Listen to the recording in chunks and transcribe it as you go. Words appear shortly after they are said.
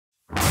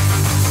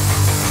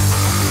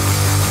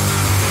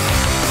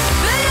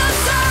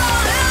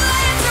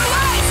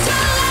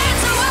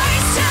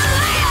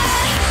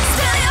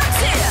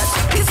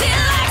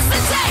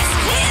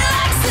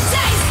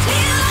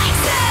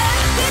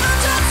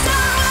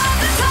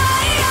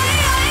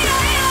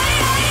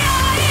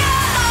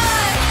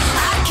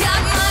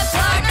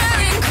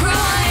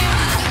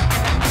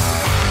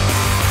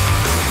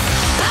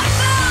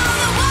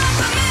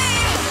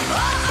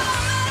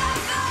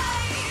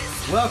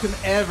Welcome,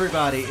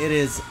 everybody. It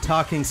is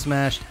Talking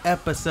Smashed,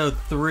 Episode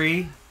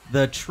 3.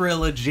 The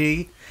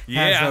trilogy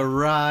has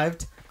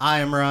arrived. I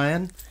am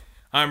Ryan.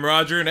 I'm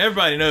Roger, and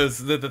everybody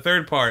knows that the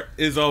third part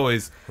is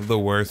always the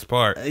worst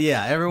part.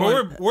 Yeah,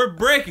 everyone. But we're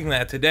breaking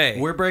that today.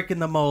 We're breaking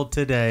the mold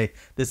today.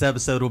 This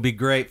episode will be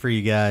great for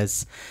you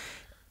guys.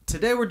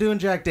 Today we're doing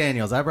Jack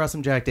Daniels. I brought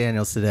some Jack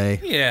Daniels today.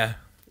 Yeah.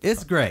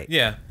 It's great.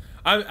 Yeah.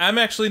 I'm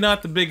actually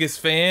not the biggest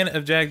fan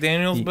of Jack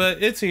Daniels,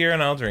 but it's here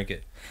and I'll drink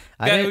it.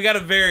 We got to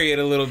vary it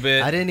a little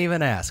bit. I didn't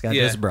even ask. I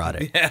just brought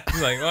it. Yeah.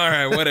 I'm like, all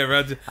right, whatever.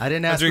 I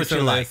didn't ask what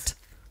you liked.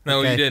 No,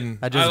 okay? You didn't.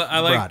 I just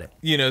brought it.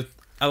 You know,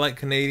 I like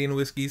Canadian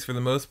whiskeys for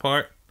the most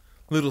part.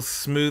 A little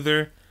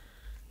smoother.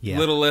 A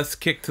little less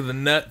kick to the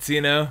nuts, you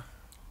know.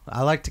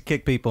 I like to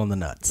kick people in the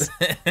nuts.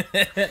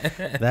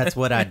 That's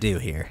what I do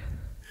here.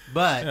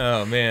 But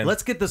oh man,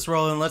 let's get this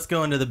rolling. Let's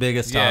go into the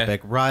biggest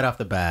topic right off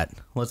the bat.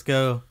 Let's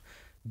go.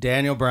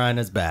 Daniel Bryan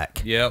is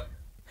back. Yep.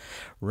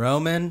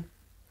 Roman,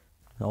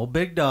 old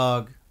big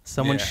dog,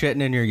 someone shitting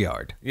in your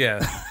yard. Yeah.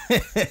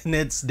 And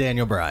it's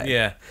Daniel Bryan.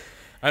 Yeah.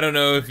 I don't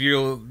know if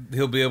he'll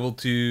be able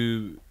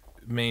to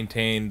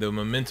maintain the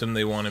momentum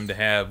they want him to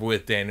have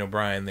with Daniel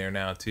Bryan there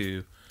now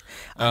too.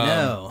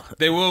 No.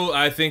 They will.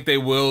 I think they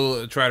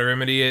will try to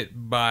remedy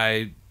it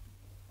by,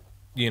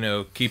 you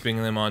know, keeping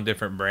them on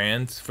different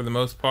brands for the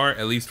most part,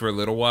 at least for a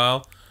little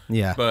while.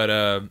 Yeah.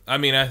 But, I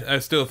mean, I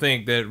still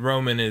think that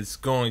Roman is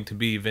going to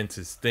be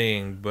Vince's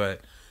thing,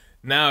 but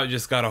now it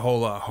just got a whole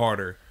lot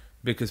harder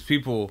because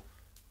people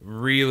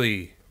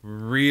really,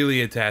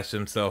 really attach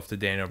themselves to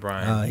Daniel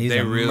Bryan. He's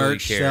a really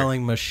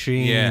merch-selling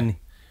machine. Yeah.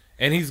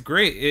 And he's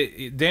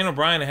great. Daniel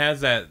Bryan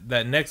has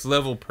that next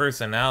level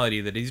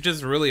personality that he's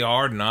just really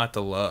hard not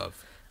to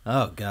love.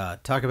 Oh,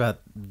 God. Talk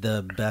about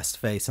the best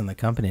face in the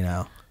company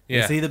now.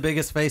 Yeah. Is he the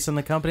biggest face in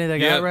the company they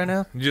got right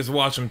now? Just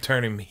watch him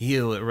turn him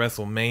heel at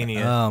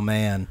WrestleMania. Oh,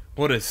 man.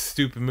 What a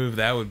stupid move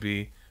that would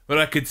be. But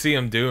I could see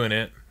him doing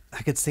it.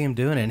 I could see him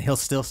doing it, and he'll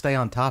still stay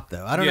on top,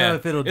 though. I don't know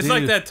if it'll It's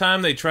like that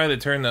time they tried to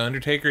turn The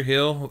Undertaker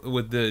heel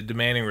with the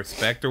demanding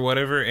respect or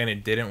whatever, and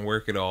it didn't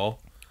work at all.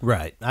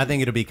 Right. I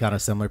think it'll be kind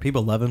of similar.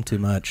 People love him too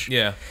much.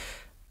 Yeah.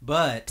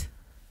 But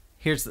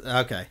here's...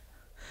 Okay.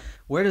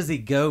 Where does he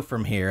go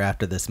from here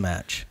after this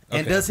match? Okay.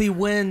 And does he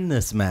win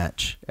this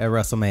match at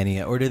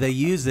WrestleMania? Or do they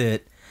use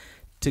it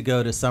to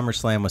go to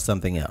SummerSlam with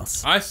something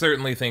else? I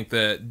certainly think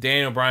that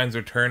Daniel Bryan's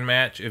return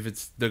match,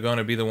 if they're going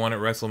to be the one at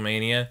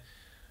WrestleMania,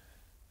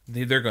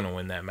 they're going to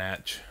win that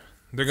match.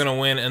 They're going to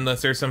win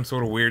unless there's some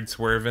sort of weird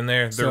swerve in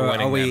there. They're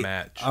winning that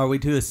match. Are we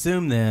to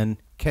assume then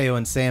KO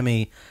and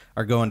Sammy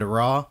are going to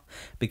Raw?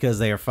 Because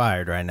they are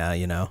fired right now,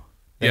 you know.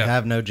 They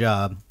have no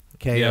job.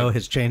 KO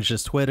has changed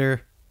his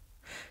Twitter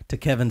to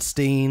Kevin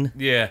Steen.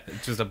 Yeah,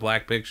 it's just a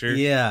black picture.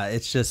 Yeah,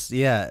 it's just,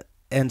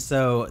 and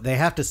so they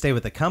have to stay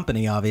with the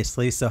company,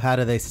 obviously. So how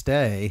do they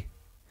stay?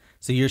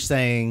 So you're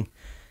saying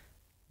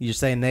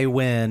they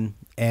win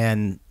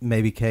and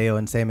maybe KO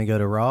and Sammy go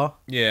to Raw?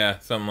 Yeah,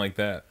 something like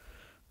that.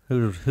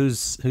 Who's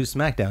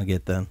SmackDown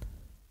get then?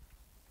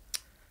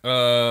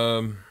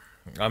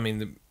 I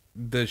mean,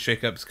 the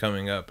shakeup's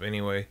coming up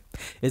anyway.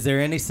 Is there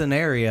any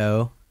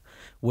scenario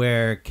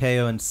where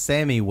KO and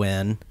Sammy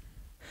win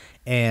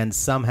and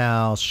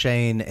somehow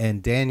Shane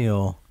and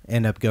Daniel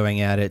end up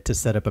going at it to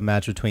set up a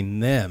match between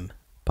them,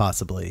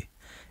 possibly,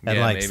 at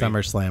like maybe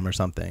SummerSlam or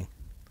something?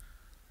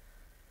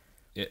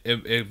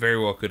 It very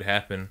well could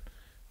happen.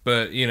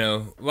 But, you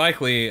know,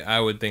 likely I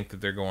would think that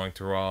they're going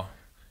to Raw.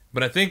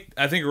 But I think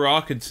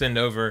Raw could send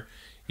over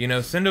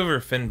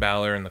Finn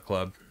Balor and the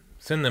club.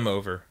 Send them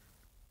over.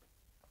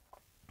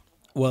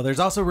 Well,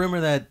 there's also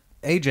rumor that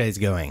AJ's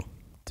going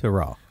to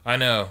Raw. I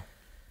know.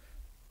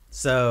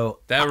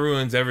 So that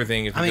ruins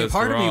everything if it goes to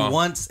Raw. Part of me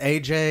wants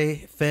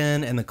AJ,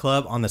 Finn, and the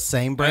club on the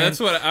same brand. That's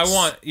what I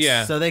want,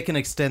 yeah. So they can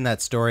extend that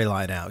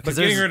storyline out. But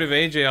getting rid of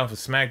AJ off of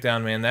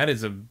SmackDown, man, that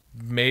is a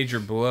major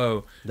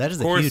blow. That is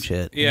a huge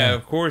hit. Yeah,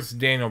 of course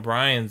Daniel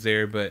Bryan's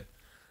there, but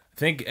I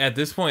think at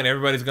this point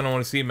everybody's going to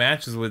want to see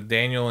matches with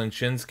Daniel and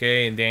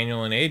Shinsuke and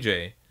Daniel and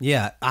AJ.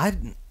 Yeah,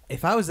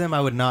 if I was them,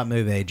 I would not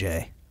move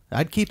AJ.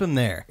 I'd keep him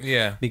there.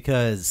 Yeah.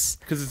 Because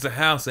it's a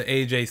house that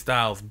AJ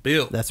Styles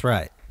built. That's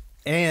right.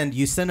 And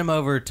you send him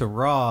over to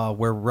Raw,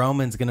 where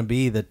Roman's going to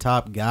be the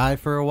top guy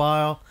for a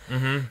while.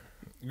 Mm-hmm.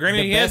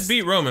 Granted, he has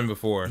beat Roman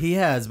before. He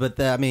has, but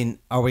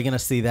are we going to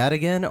see that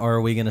again? Or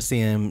are we going to see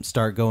him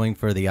start going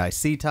for the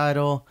IC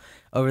title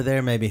over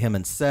there? Maybe him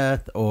and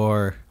Seth,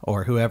 or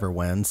whoever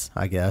wins,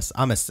 I guess.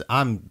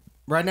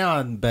 Right now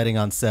I'm betting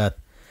on Seth.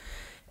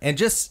 And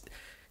just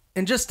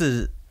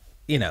to,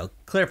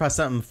 clarify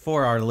something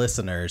for our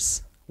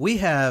listeners, we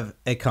have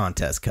a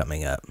contest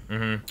coming up.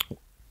 Mm-hmm.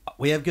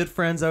 We have good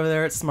friends over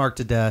there at Smart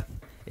to Death.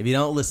 If you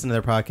don't listen to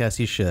their podcast,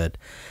 you should.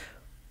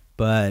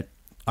 But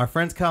our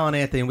friends Kyle and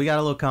Anthony, we got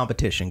a little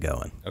competition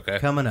going. Okay.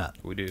 Coming up.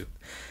 We do.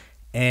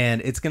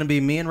 And it's going to be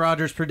me and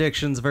Roger's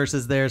predictions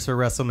versus theirs for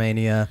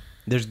WrestleMania.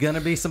 There's going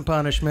to be some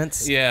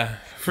punishments. Yeah.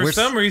 For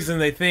some reason,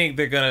 they think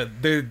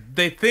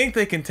they think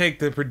they can take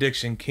the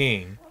prediction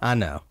king. I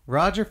know.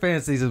 Roger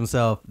fancies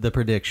himself the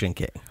prediction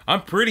king.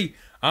 I'm pretty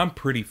I'm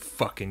pretty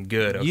fucking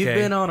good, okay? You've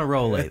been on a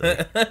roll lately.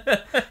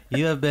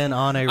 You have been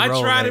on a roll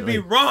I try lately. to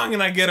be wrong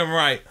and I get them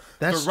right.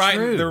 That's true.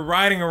 true. They're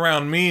riding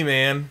around me,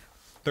 man.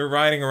 They're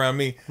riding around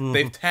me. Mm-hmm.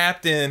 They've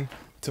tapped in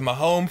to my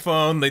home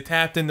phone. They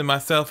tapped into my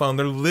cell phone.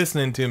 They're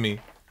listening to me.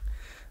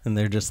 And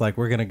they're just like,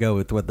 we're going to go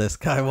with what this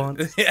guy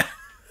wants. Yeah.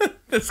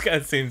 This guy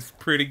seems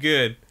pretty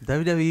good.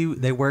 WWE,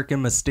 they work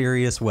in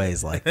mysterious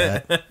ways like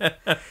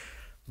that.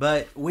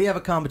 But we have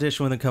a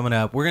competition with them coming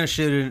up. We're going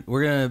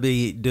to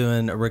be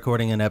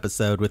recording an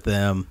episode with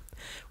them.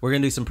 We're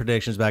going to do some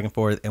predictions back and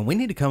forth, and we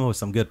need to come up with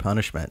some good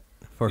punishment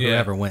for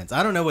whoever wins.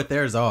 I don't know what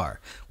theirs are.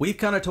 We've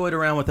kind of toyed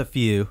around with a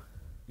few.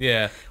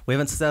 Yeah. We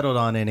haven't settled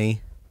on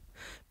any,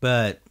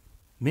 but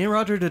me and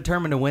Roger are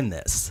determined to win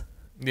this.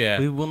 Yeah.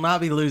 We will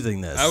not be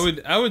losing this.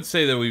 I would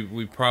say that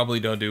we probably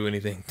don't do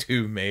anything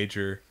too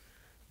major,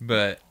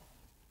 but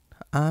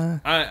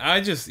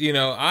I just,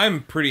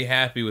 I'm pretty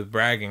happy with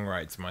bragging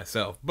rights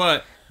myself.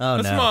 But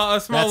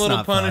a small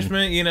little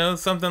punishment,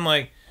 something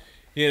like,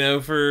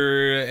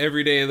 for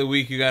every day of the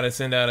week you got to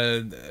send out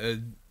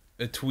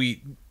a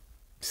tweet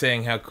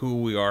saying how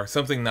cool we are,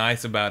 something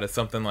nice about us,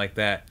 something like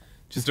that.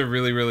 Just a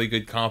really, really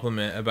good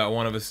compliment about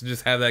one of us.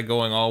 Just have that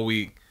going all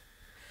week.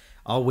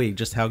 All week,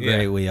 just how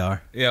great we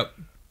are. Yep.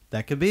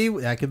 That could be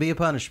a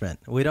punishment.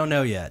 We don't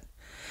know yet,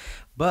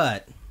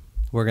 but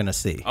we're gonna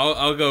see.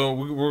 I'll go.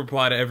 We'll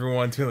reply to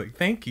everyone too. Like,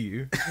 thank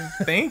you,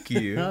 thank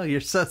you. Oh,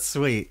 you're so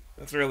sweet.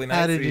 That's really nice.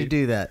 How did you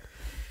do that?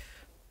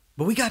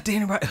 But we got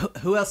Danny Bryan.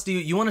 Who else do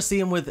you want to see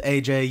him with?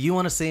 AJ? You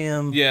want to see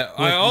him? Yeah,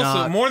 I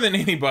also more than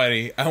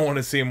anybody, I want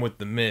to see him with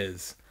the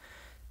Miz.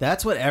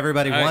 That's what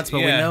everybody wants, but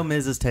we know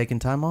Miz is taking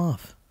time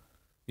off.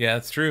 Yeah,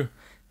 that's true.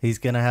 He's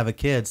gonna have a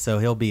kid, so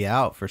he'll be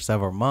out for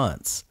several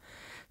months.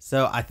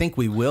 So I think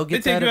we will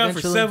get that eventually. They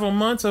take you out for several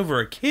months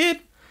over a kid?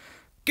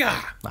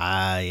 God.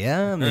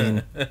 Yeah, I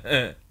mean,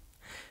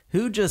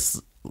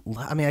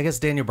 I guess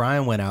Daniel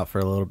Bryan went out for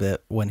a little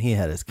bit when he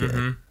had his kid.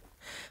 Mm-hmm.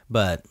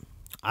 But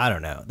I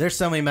don't know. There's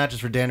so many matches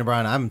for Daniel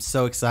Bryan. I'm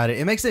so excited.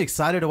 It makes me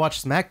excited to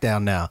watch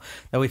SmackDown now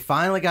that we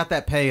finally got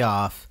that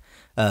payoff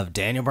of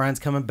Daniel Bryan's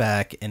coming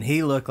back, and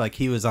he looked like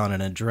he was on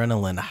an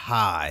adrenaline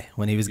high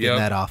when he was getting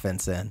that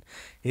offense in.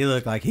 He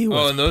looked like he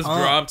was and those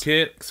pumped. drop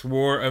kicks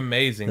were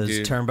amazing, those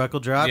dude.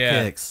 Turnbuckle drop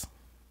kicks.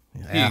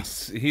 Yeah.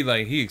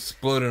 He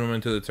exploded them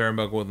into the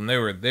turnbuckle with them.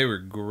 They were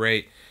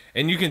great.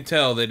 And you can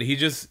tell that he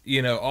just,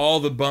 all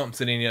the bumps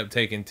that he ended up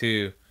taking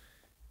too.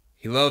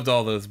 He loved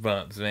all those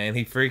bumps, man.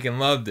 He freaking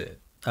loved it.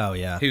 Oh,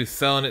 yeah. He was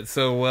selling it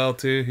so well,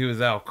 too. He was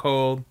out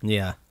cold.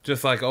 Yeah.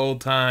 Just like old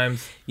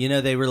times.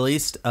 They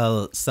released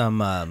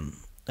some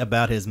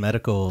about his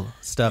medical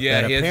stuff.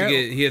 Yeah,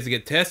 he has to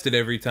get tested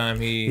every time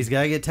he's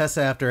got to get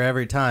tested after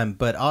every time.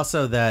 But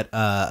also that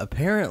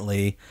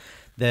apparently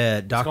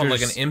the doctors... It's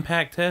called like an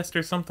impact test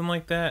or something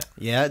like that?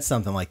 Yeah, it's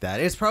something like that.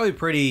 It's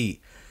probably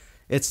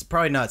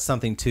not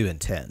something too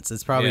intense.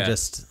 It's probably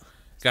just...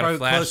 Got a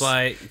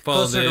flashlight.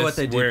 Closer to what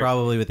they do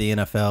probably with the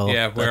NFL.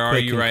 Yeah, where are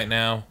you right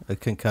now? A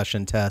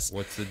concussion test.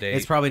 What's the date?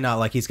 It's probably not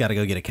like he's got to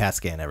go get a CAT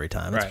scan every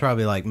time. Right. It's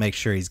probably like make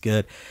sure he's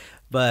good.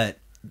 But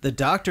the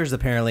doctors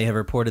apparently have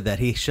reported that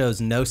he shows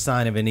no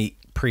sign of any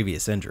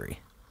previous injury.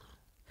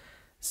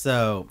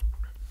 So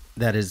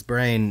that his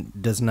brain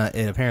does not...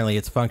 apparently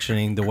it's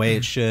functioning the way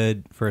it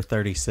should for a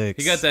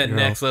 36. He got that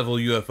next level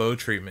UFO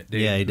treatment,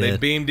 dude. Yeah, he did. They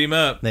beamed him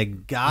up. They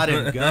got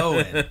him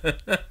going.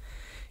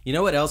 You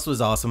know what else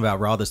was awesome about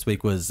Raw this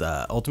week was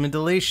Ultimate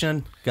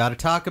Deletion. Got to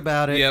talk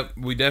about it. Yep,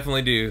 we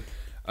definitely do.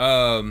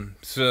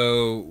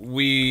 So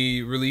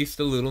we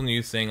released a little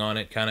news thing on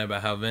it, kind of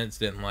about how Vince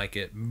didn't like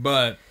it.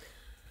 But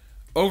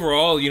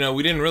overall,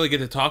 we didn't really get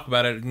to talk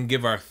about it and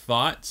give our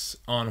thoughts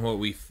on what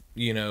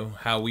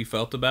how we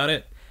felt about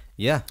it.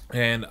 Yeah.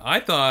 And I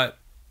thought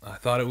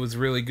it was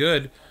really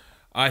good.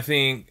 I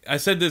think I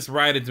said this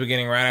right at the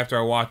beginning, right after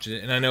I watched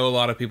it, and I know a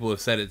lot of people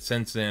have said it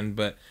since then,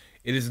 but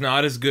it is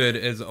not as good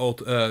as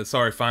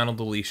Final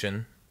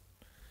Deletion,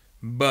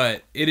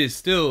 but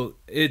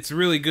it's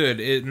really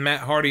good.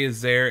 Matt Hardy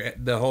is there.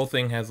 The whole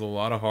thing has a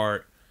lot of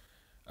heart.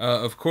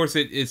 Of course,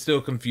 it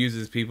still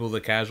confuses people, the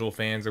casual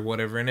fans or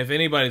whatever. And if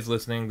anybody's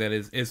listening that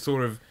is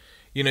sort of,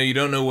 you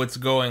don't know what's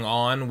going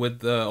on with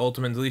the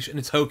Ultimate Deletion,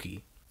 it's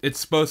hokey. It's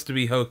supposed to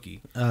be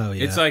hokey. Oh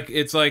yeah.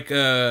 It's like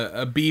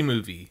a B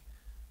movie.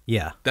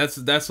 Yeah, that's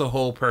the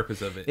whole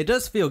purpose of it. It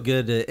does feel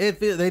good.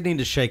 They need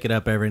to shake it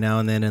up every now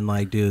and then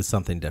and do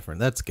something different.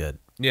 That's good.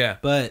 Yeah,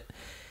 but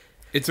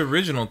it's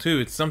original too.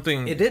 It's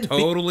something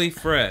totally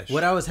fresh.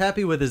 What I was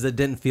happy with is it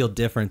didn't feel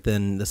different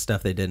than the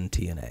stuff they did in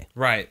TNA.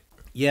 Right.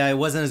 Yeah, it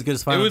wasn't as good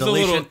as Final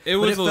Deletion. It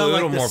was a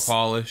little more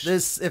polished.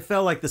 It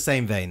felt like the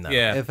same vein though.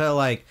 Yeah, it felt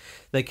like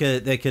they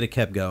could have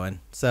kept going.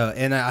 So,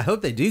 and I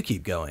hope they do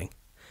keep going,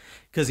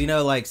 because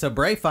so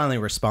Bray finally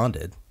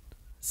responded.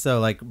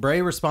 So,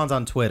 Bray responds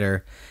on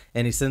Twitter,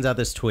 and he sends out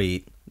this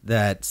tweet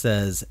that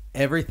says,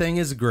 "Everything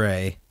is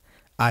gray.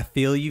 I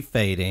feel you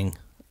fading.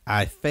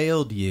 I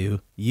failed you.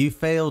 You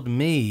failed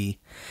me.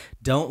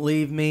 Don't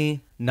leave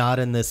me. Not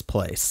in this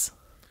place."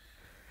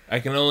 I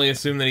can only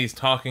assume that he's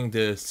talking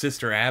to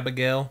Sister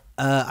Abigail.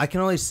 I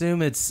can only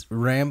assume it's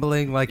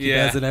rambling like he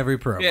does in every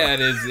promo. Yeah,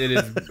 it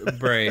is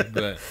brave,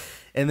 but...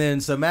 And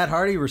then, so Matt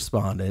Hardy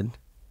responded.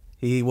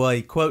 He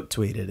quote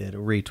tweeted it, or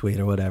retweet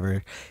or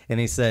whatever. And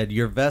he said,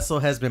 "Your vessel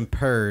has been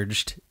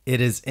purged.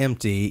 It is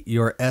empty.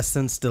 Your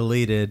essence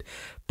deleted.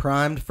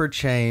 Primed for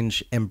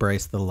change.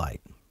 Embrace the light."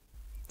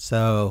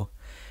 So,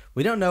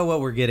 we don't know what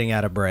we're getting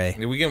out of Bray.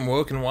 Did we get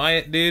Woken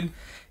Wyatt, dude?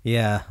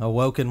 Yeah, a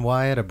Woken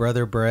Wyatt, a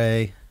Brother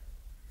Bray,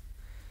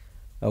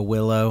 a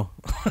Willow.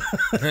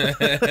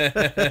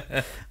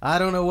 I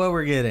don't know what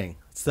we're getting.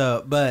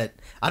 So, but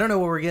I don't know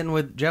what we're getting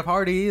with Jeff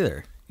Hardy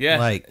either. Yeah,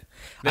 like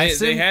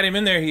they had him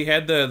in there. He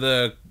had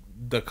the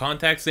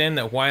contacts in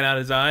that white out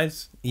his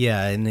eyes.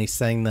 Yeah, and he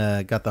sang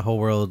got the whole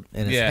world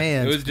in his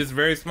hands. It was just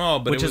very small,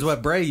 but which is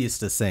what Bray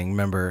used to sing.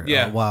 Remember,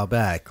 a while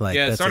back. Like,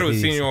 it started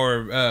with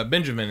Senior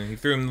Benjamin, and he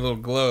threw him the little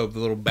globe, the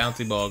little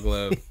bouncy ball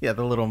globe. Yeah,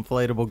 the little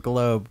inflatable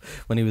globe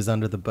when he was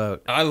under the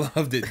boat. I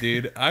loved it,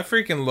 dude. I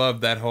freaking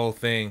loved that whole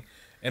thing.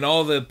 And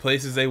all the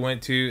places they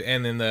went to,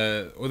 and then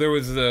there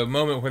was a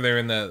moment where they're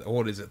in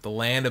the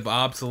land of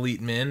obsolete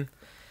men.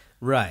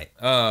 Right.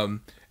 It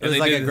was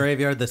like a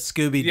graveyard, the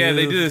Scooby-Doo. Yeah,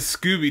 they did a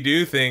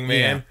Scooby-Doo thing,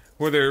 man. Yeah.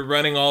 Where they're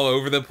running all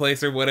over the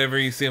place or whatever.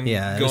 You see them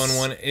go in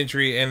one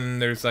entry, and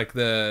there's like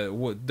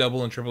the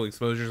double and triple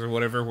exposures or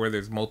whatever, where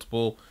there's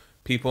multiple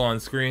people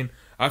on screen.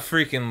 I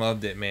freaking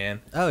loved it,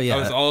 man. Oh, yeah. I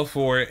was all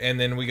for it, and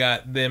then we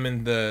got them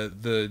in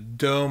the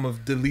Dome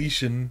of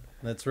Deletion.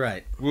 That's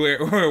right.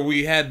 Where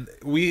we had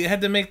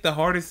to make the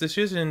hardest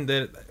decision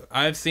that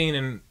I've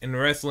seen in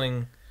wrestling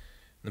in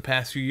the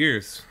past few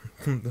years.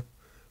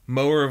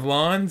 Mower of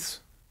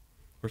lawns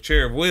or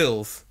chair of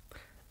wheels?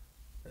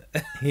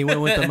 He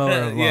went with the mower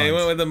of lawns. Yeah, he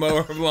went with the mower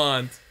of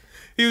lawns.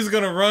 He was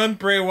going to run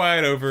Bray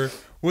Wyatt over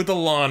with a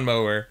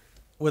lawnmower.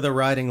 With a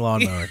riding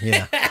lawnmower,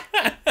 yeah.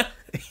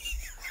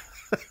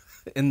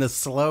 In the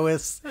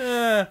slowest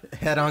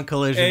head-on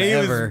collision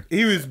ever.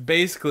 He was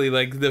basically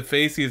like the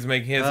face he was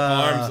making, his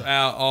arms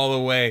out all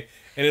the way.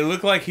 And it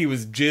looked like he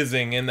was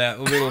jizzing in that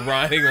little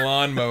riding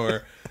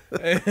lawnmower.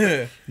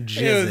 Jizzing.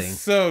 It was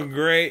so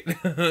great.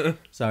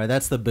 Sorry,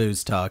 that's the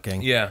booze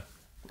talking. Yeah.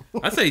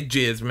 I say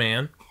jizz,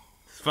 man.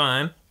 It's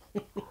fine.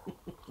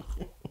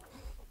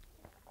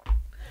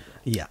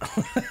 Yeah.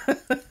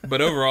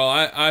 But overall,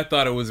 I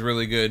thought it was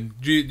really good.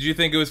 Do you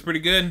think it was pretty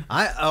good?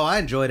 I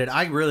enjoyed it.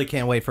 I really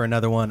can't wait for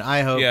another one.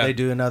 I hope they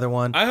do another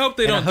one. I hope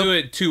they don't do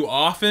it too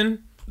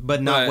often.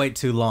 But not wait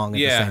too long at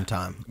the same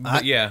time.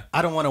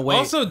 I don't want to wait.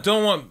 Also,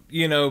 don't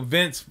want,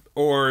 Vince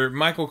or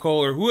Michael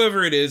Cole or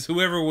whoever it is,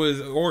 whoever was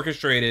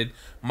orchestrated,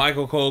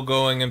 Michael Cole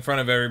going in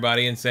front of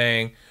everybody and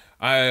saying,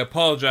 "I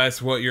apologize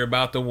for what you're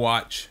about to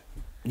watch."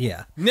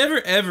 Yeah. Never,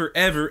 ever,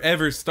 ever,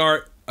 ever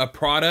start a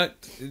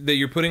product that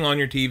you're putting on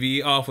your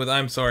TV off with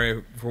 "I'm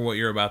sorry for what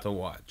you're about to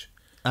watch."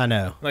 I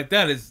know. Like,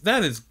 that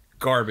is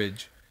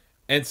garbage.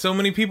 And so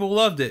many people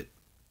loved it.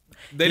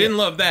 They didn't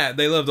love that.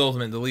 They loved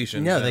Ultimate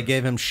Deletion. No, they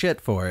gave him shit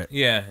for it.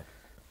 Yeah.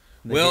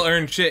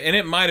 Well-earned shit. And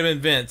it might have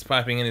been Vince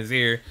piping in his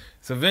ear.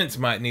 So Vince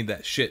might need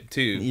that shit,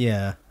 too.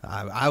 Yeah.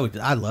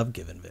 I love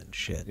giving Vince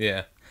shit. Yeah.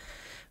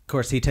 Of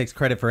course, he takes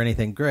credit for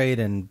anything great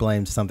and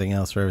blames something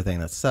else for everything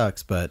that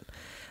sucks, but...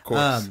 Of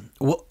course.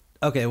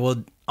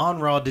 Well, on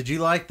Raw, did you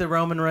like the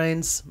Roman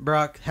Reigns,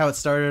 Brock, how it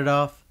started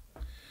off?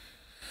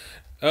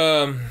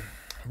 Roman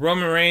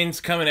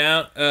Reigns coming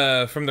out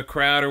from the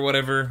crowd or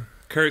whatever.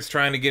 Kurt's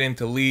trying to get him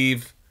to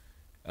leave.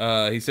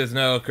 He says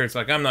no. Kurt's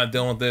like, "I'm not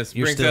dealing with this."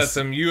 Brings out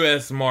some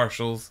U.S.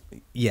 Marshals.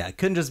 Yeah, it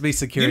couldn't just be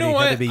security. You know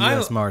what? It had to be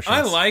U.S. Marshals.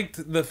 I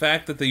liked the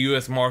fact that the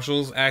U.S.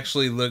 Marshals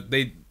actually looked...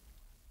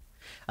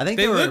 I think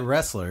they were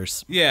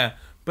wrestlers. Yeah,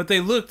 but they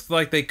looked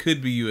like they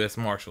could be U.S.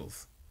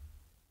 Marshals.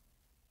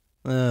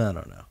 I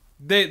don't know.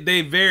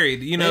 They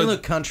varied, They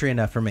look country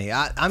enough for me.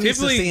 I'm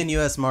used to seeing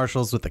U.S.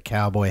 Marshals with the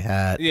cowboy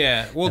hat.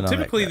 Yeah, well,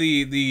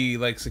 typically the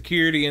like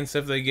security and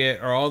stuff they get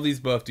are all these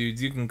buff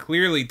dudes. You can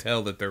clearly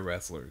tell that they're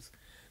wrestlers.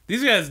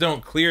 These guys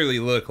don't clearly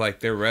look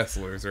like they're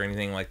wrestlers or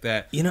anything like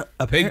that.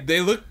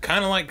 They look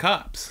kind of like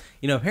cops.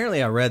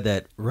 Apparently I read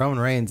that Roman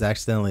Reigns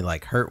accidentally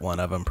hurt one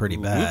of them pretty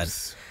bad.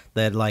 Oops.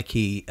 That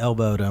he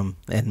elbowed him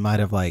and might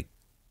have like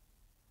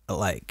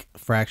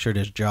fractured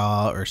his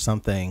jaw or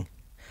something.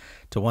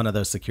 To one of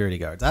those security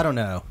guards. I don't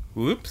know.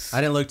 Whoops.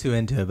 I didn't look too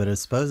into it, but it's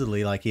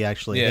supposedly he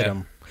actually hit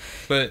him.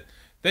 But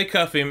they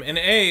cuff him, and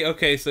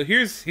okay, so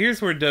here's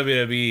where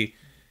WWE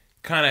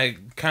kind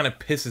of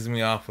pisses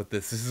me off with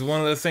this. This is one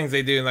of those things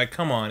they do,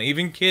 come on,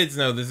 even kids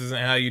know this isn't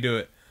how you do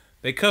it.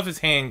 They cuff his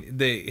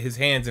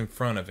hands in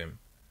front of him.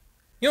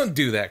 You don't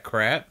do that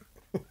crap.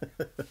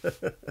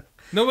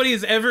 Nobody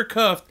has ever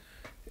cuffed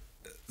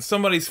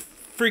somebody's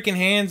freaking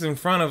hands in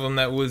front of them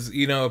that was,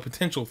 a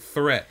potential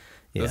threat.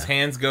 Yeah. Those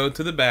hands go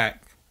to the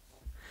back.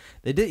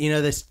 They did,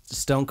 this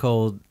Stone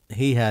Cold,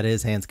 he had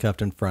his hands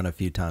cuffed in front a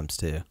few times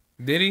too.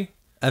 Did he?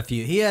 A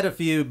few. He had a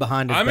few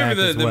behind his back. I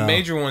remember the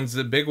major ones,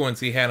 the big ones,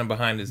 he had them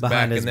behind his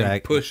back and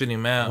then pushing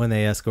him out. When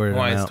they escorted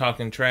him out. While he's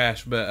talking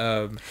trash.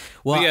 But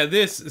yeah,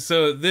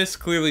 this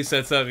clearly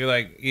sets up, you're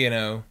like,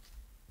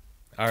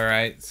 all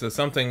right, so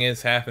something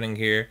is happening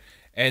here.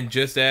 And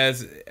just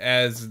as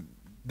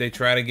they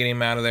try to get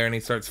him out of there and he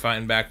starts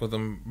fighting back with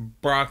them,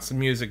 Brock's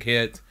music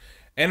hits.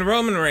 And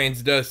Roman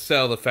Reigns does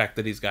sell the fact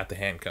that he's got the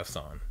handcuffs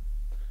on.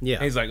 Yeah.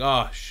 And he's like,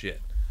 oh,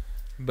 shit.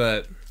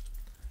 But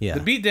yeah, the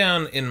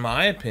beatdown, in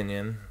my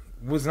opinion,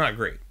 was not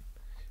great.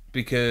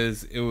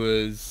 Because it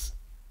was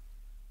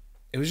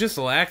just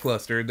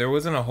lackluster. There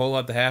wasn't a whole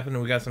lot to happen.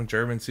 We got some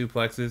German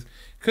suplexes.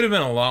 Could have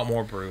been a lot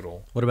more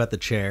brutal. What about the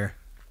chair?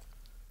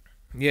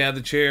 Yeah,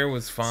 the chair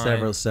was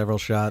fine. Several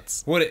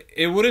shots.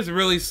 It would have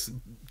really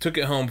took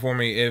it home for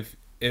me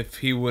if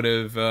he would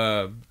have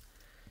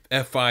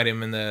F5'd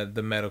him in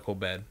the medical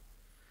bed.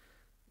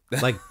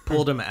 Like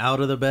pulled him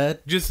out of the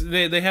bed? Just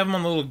they have him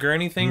on the little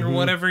gurney thing or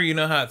whatever. You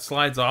know how it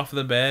slides off of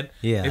the bed?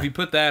 Yeah. If you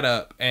put that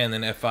up and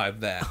then F5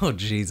 that. Oh,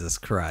 Jesus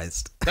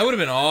Christ. That would have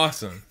been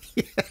awesome.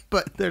 Yeah,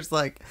 but there's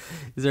like,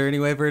 is there any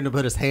way for him to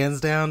put his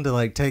hands down to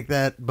like take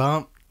that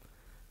bump?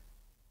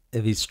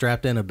 If he's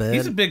strapped in a bed?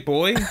 He's a big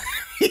boy.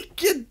 He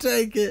can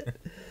take it.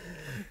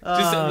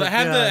 Just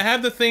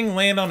have the thing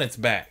land on its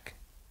back.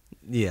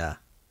 Yeah.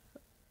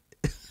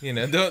 You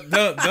know,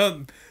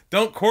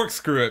 don't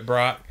corkscrew it,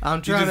 Brock.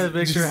 I'm trying to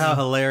picture how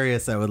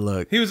hilarious that would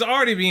look. He was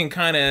already being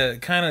kind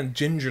of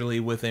gingerly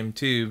with him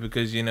too,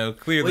 because you know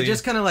clearly. Well, it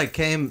just kind of like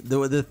came.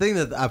 The thing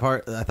that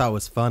I thought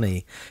was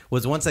funny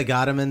was once they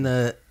got him in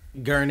the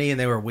gurney and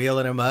they were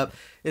wheeling him up.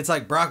 It's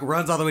like Brock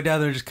runs all the way down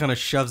there and just kind of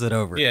shoves it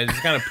over. Yeah,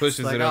 just kind of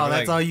pushes like, it oh, over.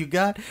 that's all you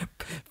got?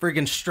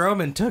 Freaking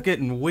Strowman took it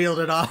and wheeled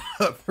it off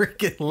a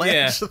freaking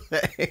ledge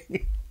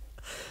thing.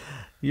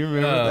 You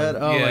remember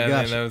that? Oh yeah, my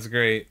gosh, man, that was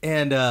great.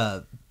 And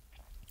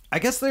I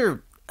guess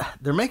they're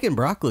making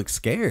Brock look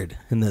scared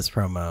in this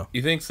promo.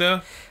 You think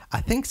so?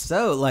 I think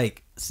so.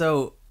 Like,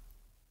 so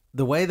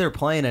the way they're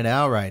playing it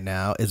out right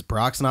now is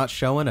Brock's not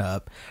showing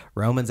up.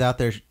 Roman's out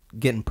there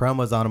getting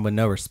promos on him with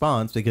no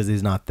response because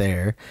he's not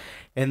there.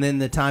 And then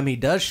the time he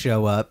does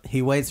show up,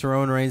 he waits for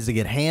Roman Reigns to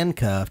get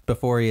handcuffed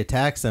before he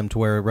attacks him to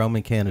where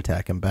Roman can't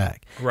attack him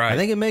back. Right. I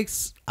think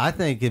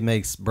it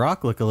makes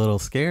Brock look a little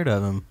scared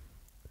of him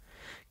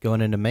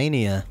going into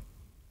Mania.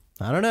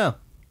 I don't know.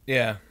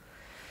 Yeah.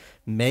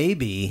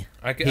 Maybe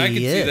I can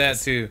see that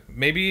too.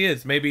 Maybe he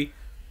is. Maybe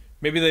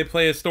they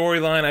play a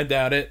storyline. I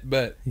doubt it,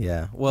 but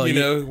yeah. Well, you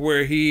know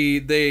where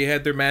they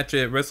had their match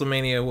at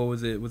WrestleMania. What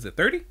was it? Was it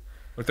 30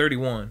 or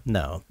 31?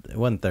 No, it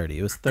wasn't 30.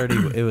 It was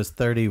 30. It was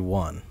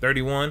 31.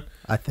 31.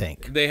 I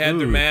think they had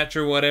their match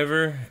or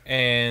whatever,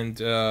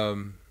 and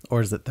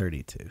or is it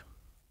 32?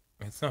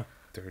 It's not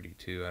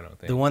 32. I don't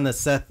think the one that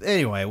Seth.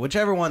 Anyway,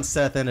 whichever one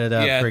Seth ended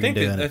up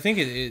doing. I think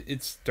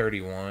it's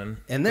 31.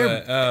 And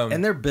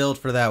their build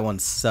for that one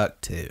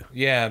sucked too.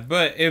 Yeah,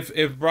 but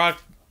if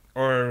Brock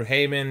or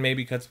Heyman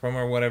maybe cuts a promo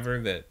or whatever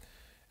that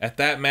at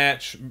that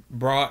match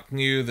Brock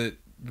knew that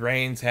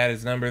Reigns had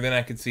his number, then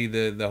I could see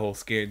the whole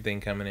scared thing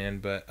coming in.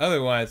 But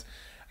otherwise,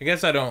 I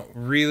guess I don't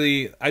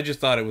really. I just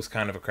thought it was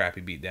kind of a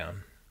crappy beatdown.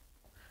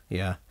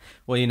 Yeah.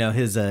 Well, you know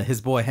his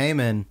boy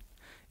Heyman.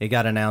 It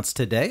got announced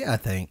today, I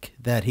think,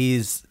 that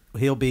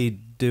he'll be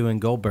doing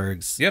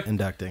Goldberg's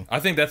inducting. I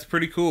think that's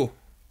pretty cool.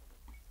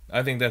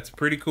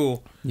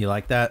 You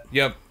like that?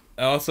 Yep.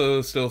 I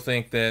also still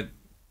think that.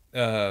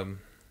 I'm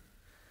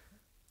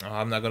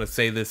not going to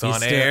say this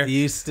on air.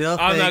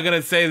 I'm not going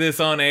to say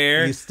this on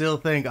air. You still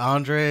think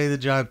Andre the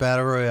Giant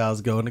Battle Royale is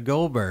going to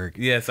Goldberg?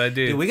 Yes, I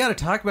do. Dude, we got to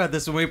talk about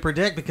this when we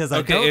predict because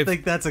I don't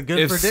think that's a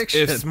good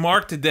prediction. If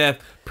Smark to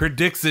Death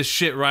predicts this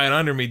shit right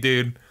under me,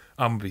 dude,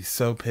 I'm gonna be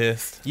so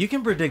pissed. You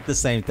can predict the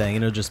same thing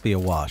and it'll just be a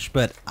wash,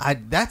 but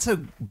that's a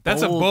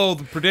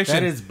bold prediction.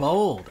 That is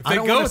bold. I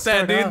don't go with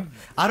that, dude.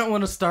 I don't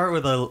want to start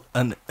with a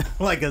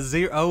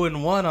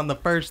 0-1 on the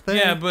first thing.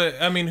 Yeah,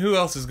 but I mean, who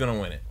else is gonna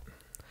win it?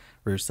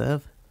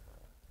 Rusev,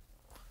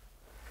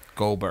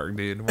 Goldberg,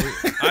 dude.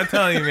 I'm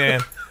telling you,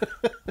 man.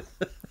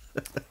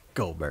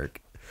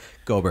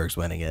 Goldberg's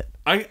winning it.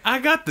 I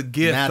got the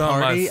gift Matt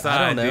on Hardy, my side,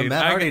 I don't know. dude.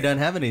 Matt Hardy doesn't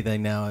have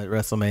anything now at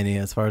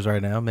WrestleMania as far as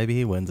right now. Maybe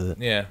he wins it.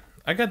 Yeah.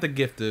 I got the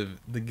gift of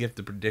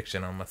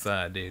prediction on my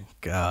side, dude.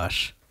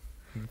 Gosh.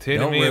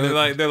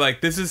 They're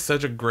like, this is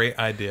such a great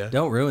idea.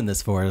 Don't ruin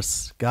this for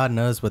us. God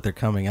knows what they're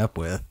coming up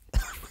with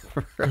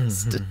for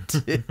us to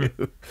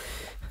do.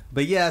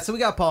 But yeah, so we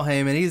got Paul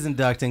Heyman. He's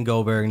inducting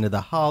Goldberg into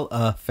the Hall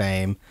of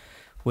Fame,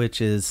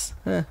 which is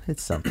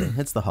it's something.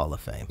 It's the Hall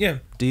of Fame. Yeah.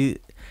 Do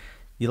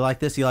you like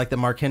this? You like that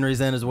Mark Henry's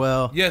in as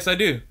well? Yes, I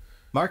do.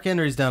 Mark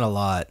Henry's done a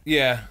lot.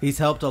 Yeah. He's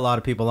helped a lot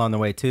of people on the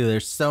way too.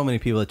 There's so many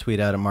people that tweet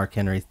out at Mark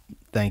Henry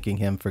thanking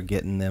him for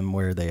getting them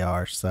where they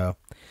are. So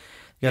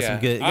you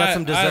got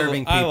some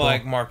deserving people. I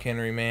like Mark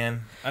Henry,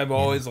 man. I've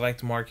always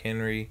liked Mark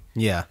Henry.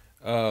 Yeah.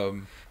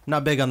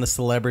 Not big on the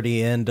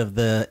celebrity end of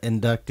the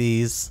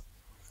inductees.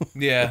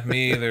 Yeah,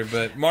 me either.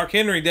 But Mark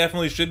Henry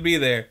definitely should be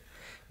there.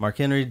 Mark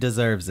Henry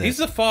deserves it. He's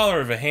the father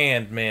of a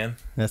hand, man.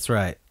 That's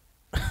right.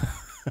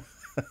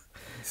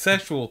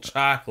 Sexual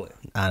chocolate.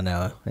 I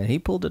know. And he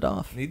pulled it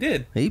off. He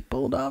did. He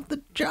pulled off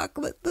the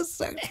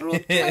sexual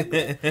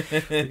chocolate.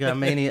 We got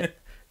Mania.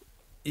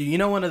 You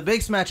know, one of the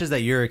biggest matches that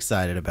you're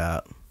excited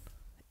about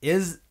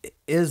is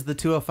is the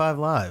 205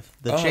 Live,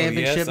 the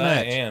championship yes,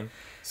 match. I am.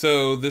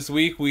 So this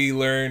week we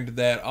learned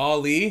that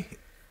Ali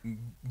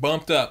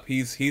bumped up.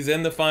 He's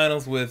in the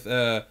finals with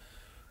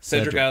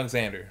Cedric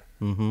Alexander.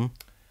 Mm-hmm.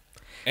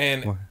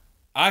 And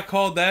I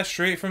called that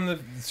straight from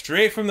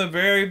the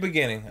very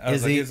beginning. I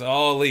was like, it's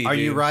Ali. Are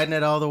dude. you riding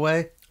it all the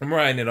way? I'm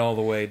riding it all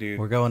the way, dude.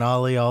 We're going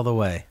Ali all the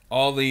way.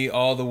 Ali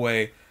all the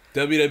way.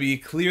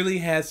 WWE clearly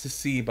has to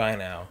see by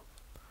now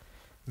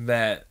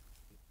that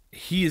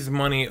he is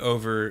money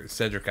over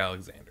Cedric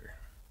Alexander.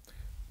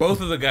 Both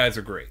of the guys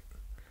are great.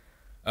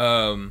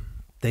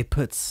 They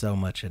put so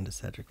much into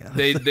Cedric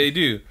Alexander. They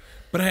do.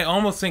 But I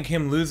almost think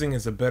him losing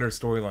is a better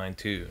storyline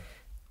too.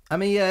 I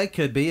mean, yeah, it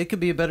could be. It could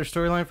be a better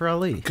storyline for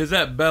Ali. Because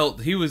that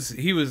belt, he was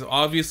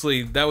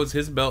obviously, that was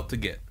his belt to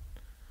get.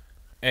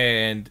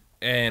 And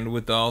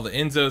with all the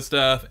Enzo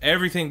stuff,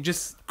 everything,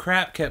 just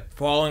crap kept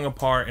falling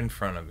apart in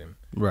front of him.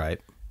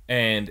 Right.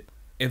 And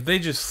if they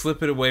just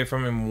slip it away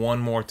from him one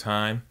more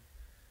time,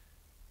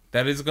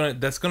 that's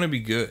gonna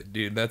be good,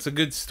 dude. That's a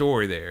good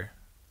story there.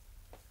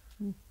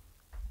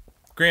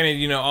 Granted,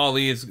 you know,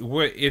 Ali is,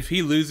 if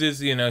he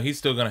loses, you know, he's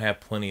still gonna have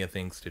plenty of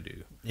things to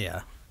do.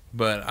 Yeah.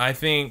 But I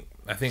think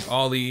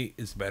Ali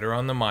is better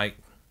on the mic.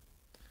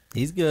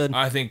 He's good.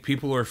 I think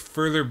people are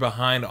further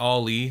behind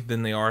Ali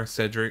than they are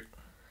Cedric.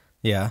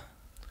 Yeah.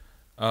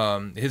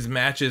 His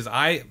matches,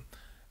 I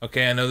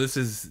know this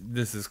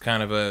is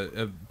kind of a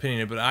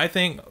opinion, but I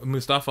think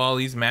Mustafa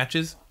Ali's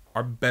matches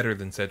are better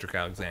than Cedric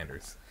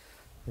Alexander's.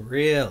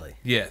 Really?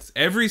 Yes.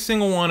 Every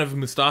single one of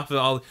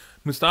Mustafa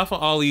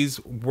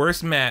Ali's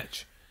worst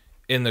match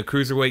in the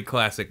Cruiserweight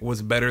Classic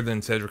was better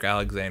than Cedric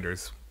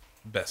Alexander's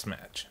best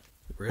match.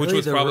 Really? Which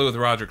was probably with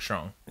Roderick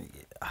Strong.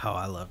 Oh,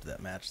 I loved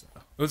that match,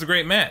 though. It was a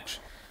great match.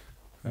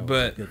 That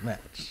was a good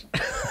match.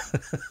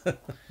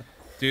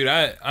 Dude,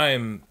 I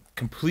am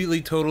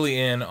completely, totally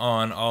in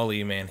on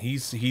Ali, man.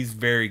 He's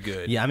very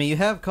good. Yeah, I mean, you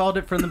have called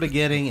it from the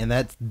beginning, and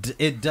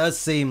it does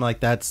seem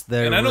like that's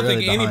their. And I don't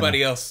think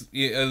anybody else,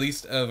 at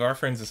least of our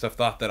friends and stuff,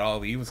 thought that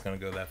Ali was going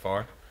to go that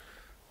far.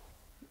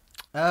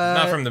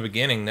 Not from the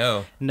beginning,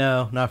 no.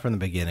 No, not from the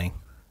beginning.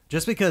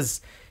 Just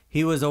because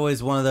he was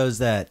always one of those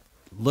that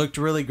looked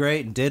really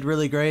great and did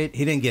really great.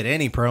 He didn't get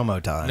any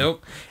promo time.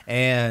 Nope.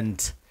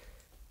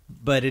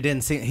 But it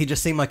didn't seem. He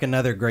just seemed like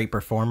another great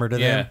performer to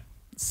them.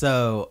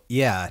 So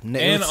yeah,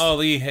 and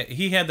Ali,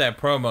 he had that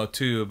promo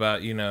too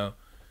about, you know,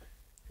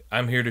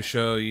 I'm here to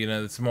show, you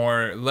know, it's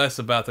less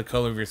about the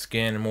color of your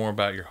skin and more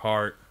about your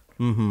heart,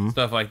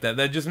 stuff like that.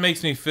 That just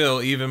makes me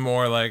feel even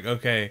more like,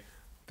 okay,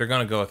 they're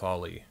gonna go with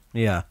Ali.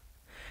 Yeah.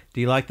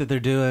 Do you like that they're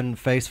doing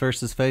face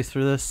versus face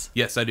for this?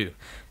 Yes, I do.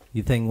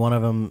 You think one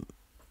of them?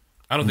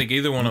 I don't think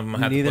either one of them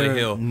have to play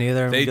heel.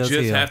 Neither of them goes heel.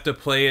 They just have to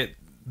play it.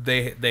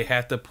 They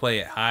have to play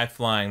it high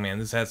flying, man.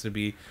 This has to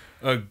be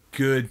a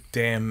good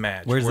damn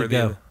match. Where's it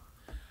go?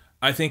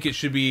 I think it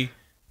should be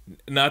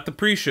not the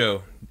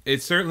pre-show.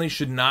 It certainly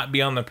should not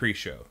be on the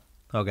pre-show.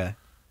 Okay.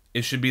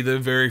 It should be the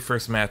very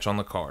first match on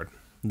the card.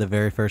 The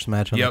very first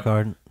match on the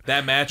card?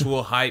 That match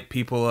will hype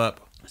people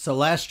up. So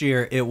last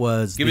year it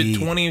was Give it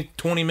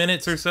 20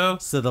 minutes or so.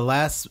 So the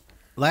last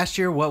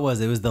year, what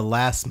was it? It was the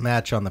last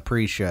match on the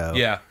pre-show.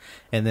 Yeah.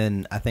 And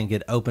then I think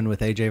it opened with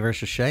AJ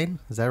versus Shane.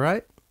 Is that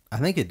right? I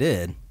think it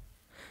did.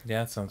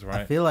 Yeah, that sounds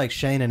right. I feel like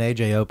Shane and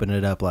AJ opened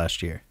it up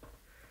last year.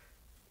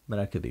 But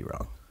I could be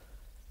wrong.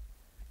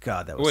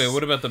 God, that was... Wait,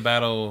 what about the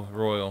Battle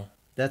Royal?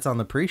 That's on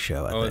the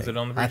pre-show, I think. Is it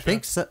on the pre-show? I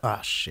think so.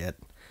 Oh, shit.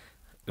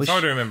 It's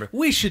hard to remember.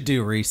 We should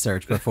do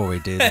research before we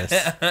do this.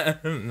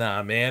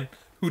 Nah, man.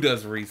 Who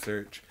does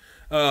research?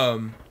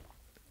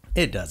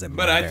 It doesn't matter.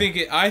 But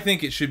I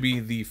think it should be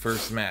the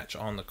first match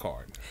on the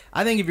card.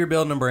 I think if you're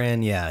building a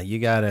brand, yeah, you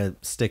got to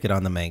stick it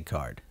on the main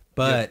card.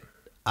 But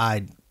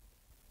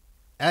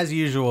as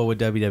usual with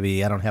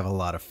WWE, I don't have a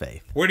lot of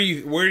faith. Where do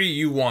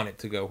you want it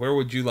to go? Where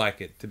would you like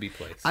it to be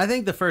placed? I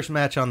think the first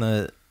match on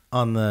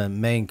the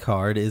main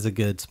card is a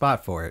good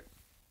spot for it.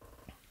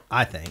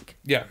 I think.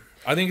 Yeah,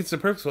 I think it's the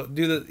perfect spot.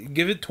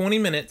 Give it 20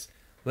 minutes.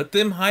 Let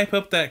them hype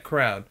up that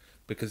crowd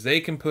because they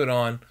can put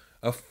on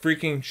a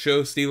freaking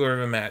show stealer of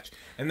a match,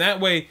 and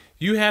that way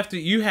you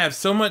have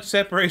so much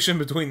separation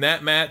between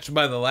that match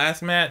by the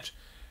last match.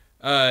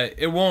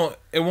 It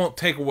won't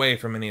take away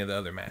from any of the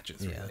other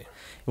matches. Yeah. Really.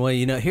 Well,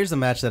 you know, here's a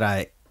match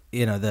that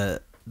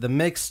the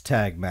mixed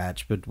tag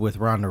match, but with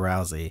Ronda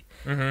Rousey.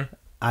 Mm-hmm.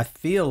 I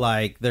feel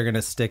like they're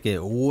gonna stick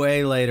it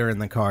way later in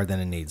the card than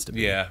it needs to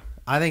be. Yeah,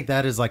 I think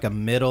that is like a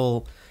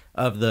middle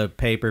of the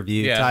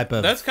pay-per-view type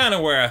of... That's kind of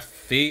where I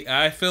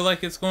feel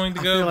like it's going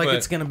to go. I feel like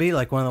it's going to be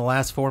like one of the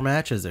last 4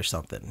 matches or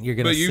something. You're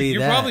going to see that.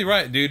 You're probably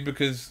right, dude,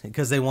 because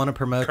they want to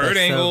promote Kurt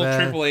Angle,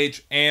 Triple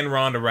H, and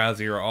Ronda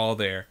Rousey are all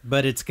there.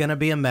 But it's going to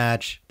be a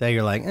match that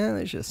you're like,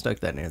 they should have stuck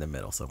that near the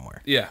middle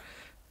somewhere. Yeah.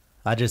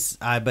 I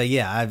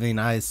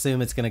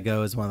assume it's going to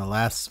go as one of the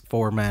last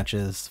 4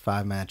 matches,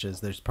 5 matches.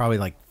 There's probably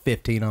like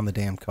 15 on the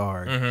damn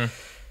card.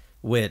 Mm-hmm.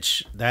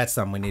 which that's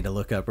something we need to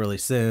look up really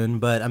soon.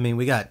 But I mean,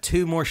 we got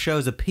 2 more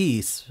shows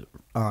apiece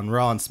on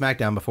Raw and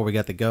SmackDown before we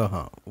got the go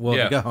home. Well,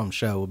 the go home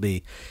show will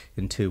be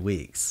in 2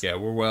 weeks. Yeah,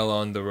 we're well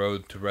on the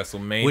road to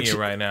WrestleMania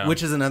right now.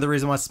 Which is another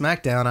reason why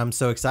SmackDown I'm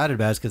so excited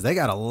about, is because they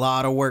got a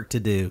lot of work to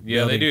do.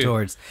 Yeah, they do.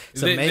 Towards.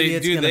 So maybe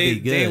it's going to be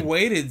good. They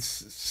waited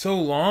so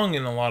long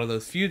in a lot of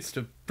those feuds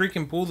to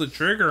freaking pull the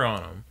trigger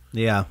on them.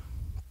 Yeah.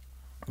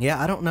 Yeah,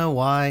 I don't know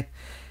why.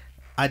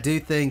 I do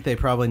think they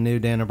probably knew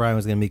Dan O'Brien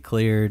was going to be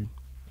cleared.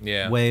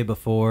 Yeah. Way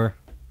before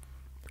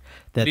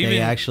that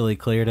they actually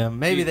cleared him.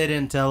 Maybe they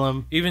didn't tell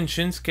him. Even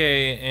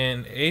Shinsuke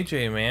and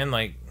AJ, man,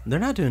 like they're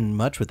not doing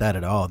much with that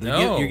at all.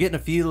 You're getting a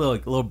few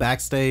little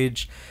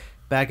backstage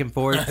back and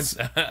forth.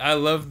 I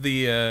love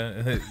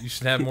the you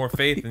should have more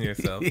faith in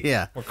yourself.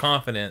 Yeah. More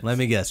confidence. Let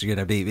me guess, you're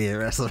going to beat me at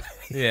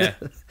WrestleMania. Yeah.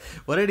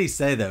 What did he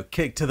say, though?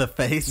 Kick to the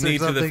face or knee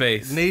something? To the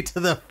face. Knee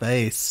to the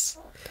face.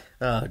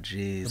 Oh,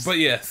 jeez. But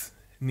yes,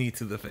 knee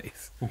to the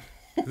face.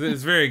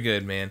 It's very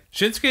good, man.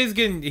 Shinsuke's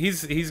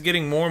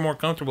getting more and more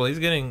comfortable. He's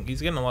getting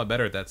a lot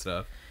better at that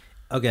stuff.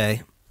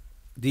 Okay.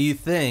 Do you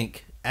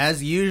think,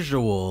 as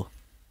usual,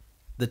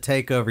 the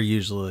takeover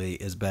usually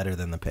is better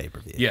than the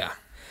pay-per-view? Yeah.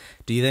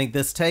 Do you think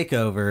this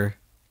takeover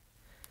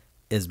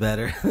is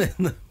better than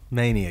the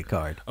Mania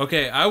card?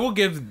 Okay, I will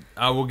give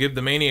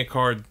the Mania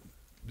card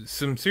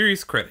some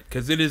serious credit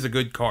because it is a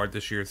good card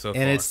this year so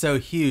far. And it's so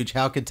huge.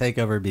 How could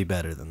takeover be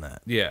better than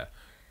that? Yeah.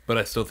 But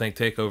I still think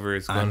TakeOver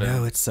is going to... I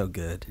know, it's so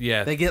good.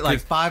 Yeah. They get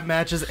like 5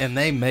 matches, and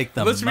they make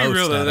the most. Let's be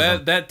real, though.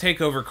 That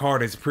TakeOver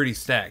card is pretty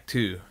stacked,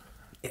 too.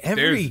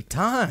 Every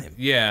time.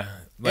 Yeah.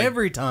 Like,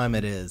 every time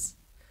it is.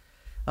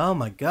 Oh,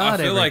 my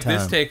God, I feel like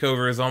this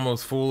TakeOver is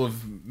almost full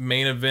of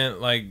main event,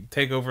 like,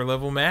 TakeOver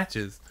level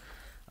matches.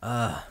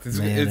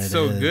 It's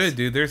so good,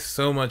 dude. There's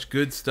so much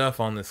good stuff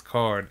on this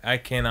card. I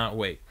cannot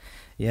wait.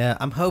 Yeah,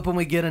 I'm hoping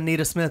we get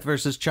Anita Smith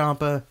versus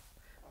Ciampa.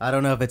 I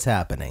don't know if it's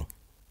happening.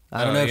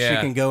 I don't know if she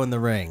can go in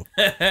the ring.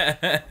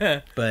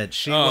 But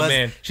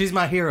she's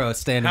my hero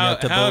standing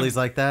up to bullies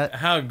like that.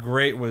 How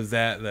great was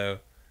that, though?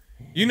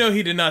 You know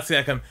he did not see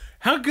that come.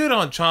 How good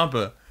on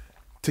Ciampa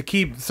to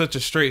keep such a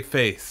straight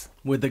face.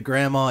 With the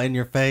grandma in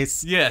your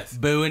face? Yes.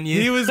 Booing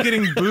you? He was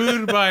getting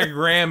booed by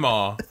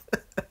grandma.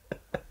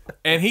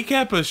 And he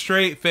kept a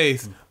straight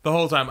face the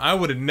whole time. I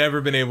would have never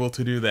been able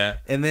to do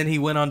that. And then he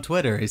went on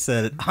Twitter. He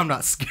said, I'm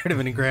not scared of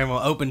any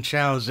grandma. Open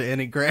challenge to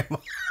any grandma.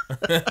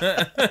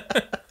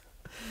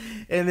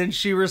 And then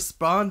she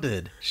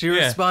responded. She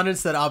responded and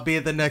said, I'll be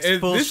at the next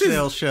Full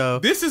Sail show.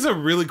 This is a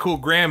really cool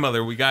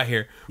grandmother we got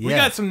here. We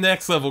got some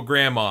next level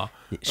grandma.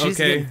 She's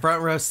getting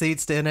front row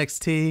seats to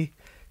NXT.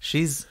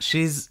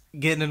 She's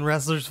getting in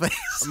wrestlers'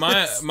 faces.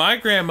 My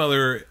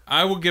grandmother,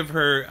 I will give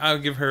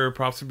her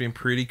props for being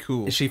pretty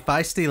cool. Is she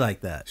feisty like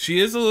that? She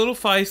is a little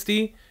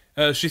feisty.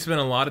 She spent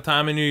a lot of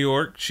time in New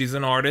York. She's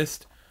an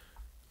artist.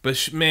 But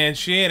she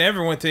ain't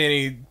ever went to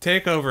any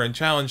takeover and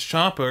challenged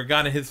Ciampa or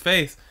got in his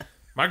face.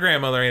 My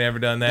grandmother ain't ever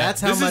done that.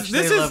 That's how much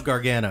they love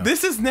Gargano.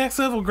 This is next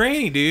level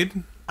granny,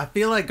 dude. I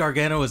feel like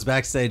Gargano was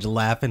backstage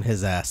laughing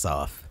his ass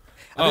off.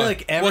 I feel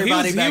like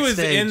everybody backstage... he was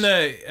in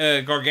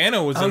the...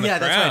 Gargano was in the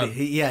crowd. That's right.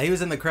 He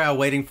was in the crowd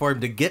waiting for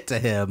him to get to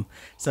him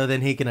so then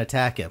he can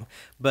attack him.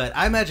 But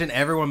I imagine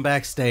everyone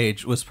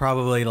backstage was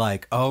probably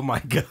like, oh my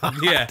God,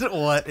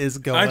 what is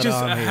going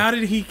on here? How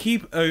did he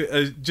keep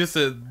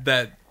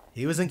that...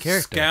 He was in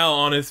character. Scowl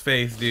on his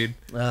face, dude.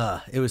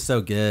 It was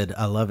so good.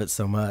 I love it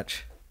so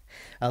much.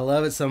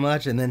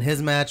 And then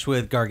his match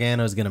with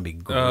Gargano is going to be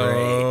great.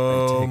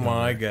 Oh,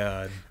 my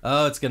God.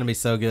 Oh, it's going to be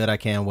so good. I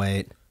can't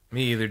wait.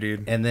 Me either,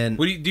 dude. And then...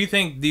 do you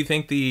think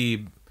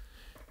the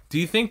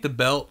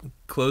belt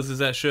closes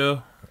that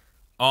show?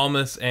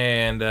 Almas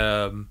and...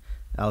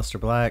 Aleister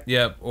Black?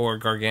 Yep, or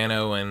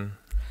Gargano and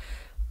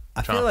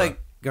I feel like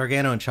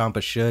Gargano and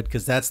Ciampa should,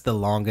 because that's the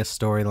longest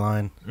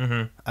storyline.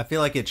 Mm-hmm. I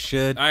feel like it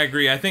should. I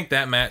agree. I think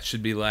that match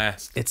should be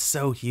last. It's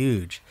so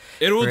huge.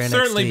 It will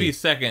certainly be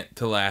second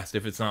to last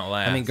if it's not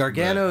last. I mean,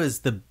 Gargano is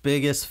the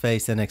biggest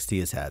face NXT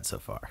has had so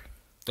far.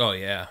 Oh,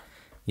 yeah.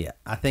 Yeah.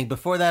 I think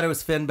before that it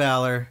was Finn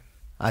Balor,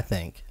 I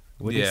think.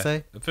 What do you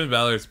say? Finn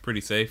Balor is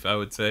pretty safe, I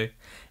would say.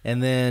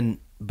 And then,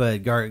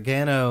 but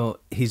Gargano,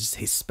 he's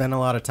spent a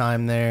lot of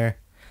time there.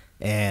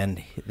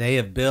 And they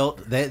have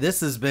built... This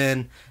has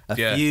been a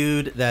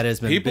feud that has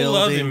been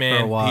building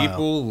for a while.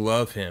 People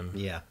love him.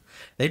 Yeah.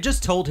 They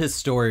just told his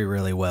story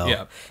really well.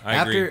 Yeah,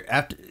 I agree.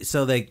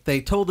 So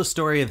they told the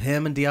story of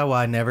him and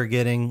DIY never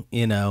getting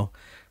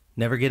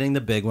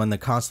the big one. They're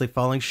constantly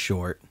falling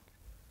short.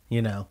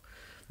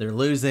 They're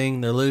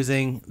losing.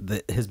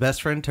 His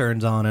best friend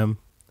turns on him.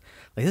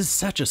 Like, this is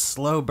such a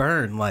slow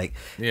burn.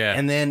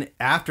 And then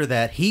after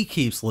that, he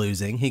keeps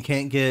losing. He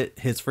can't get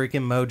his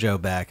freaking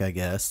mojo back, I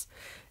guess.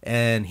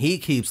 And he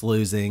keeps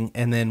losing,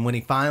 and then when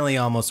he finally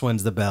almost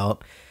wins the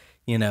belt,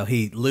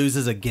 he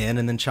loses again,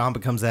 and then Ciampa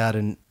comes out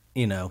and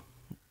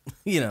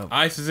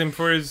ices him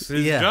for his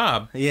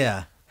job.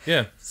 Yeah.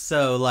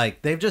 So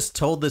they've just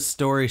told this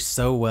story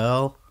so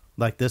well.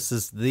 Like, this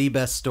is the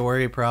best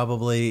story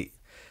probably.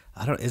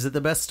 Is it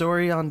the best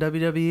story on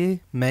WWE?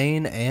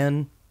 Main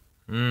and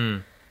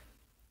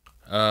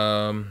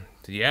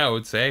Yeah, I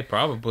would say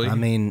probably. I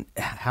mean,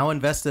 how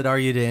invested are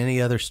you to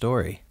any other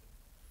story?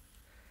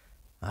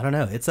 I don't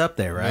know. It's up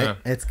there, right? Yeah,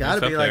 It's got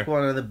to be like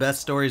one of the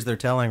best stories they're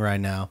telling right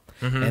now.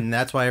 And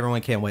that's why everyone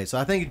can't wait. So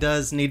I think it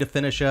does need to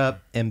finish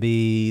up and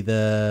be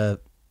the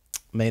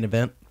main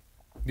event.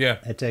 Yeah.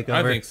 At TakeOver.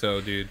 I think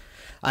so, dude.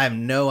 I have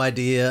no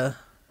idea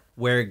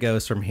where it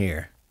goes from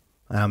here.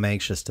 I'm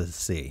anxious to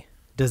see.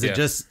 Does it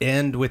just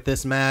end with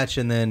this match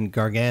and then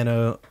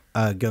Gargano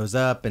goes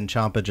up and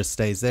Ciampa just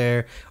stays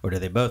there? Or do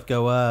they both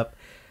go up?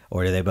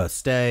 Or do they both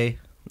stay?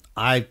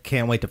 I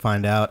can't wait to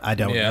find out. I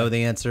don't know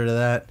the answer to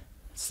that.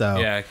 So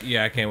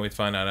yeah, I can't wait to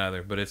find out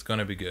either, but it's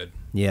gonna be good.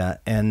 Yeah,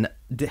 and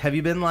have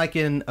you been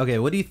liking? Okay,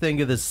 what do you think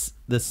of the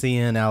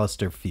CN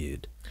Alistair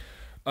feud?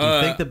 Do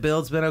you think the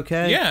build's been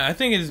okay? Yeah, I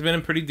think it's been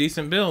a pretty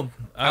decent build.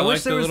 I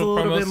wish there was a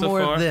little bit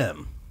more of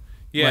them.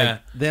 Yeah,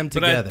 like them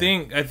together.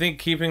 But I think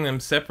keeping them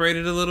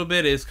separated a little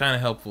bit is kind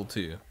of helpful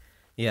too.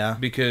 Yeah,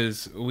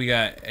 because we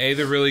got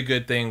the really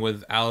good thing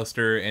with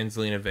Alistair and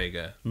Zelina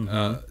Vega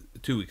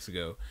 2 weeks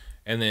ago,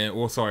 and then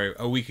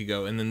a week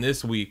ago, and then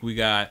this week we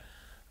got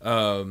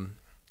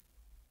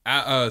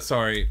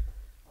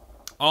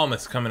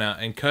Almas coming out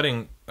and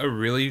cutting a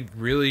really,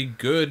 really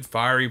good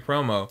fiery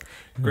promo.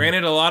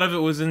 Granted, a lot of it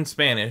was in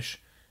Spanish,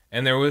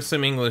 and there was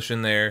some English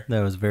in there.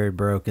 That was very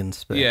broken.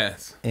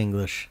 Yes,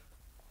 English.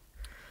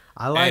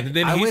 And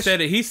then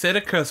he said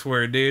a cuss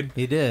word, dude.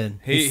 He did.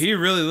 He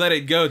really let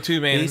it go too,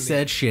 man. He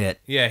said shit.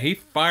 Yeah, he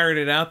fired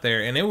it out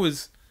there, and it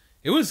was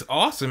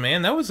awesome,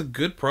 man. That was a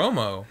good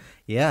promo.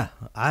 Yeah,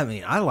 I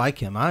mean, I like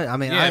him.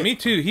 Me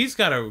too. He's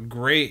got a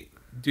great.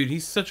 Dude,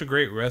 he's such a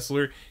great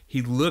wrestler.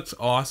 He looks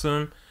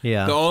awesome.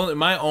 Yeah.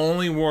 My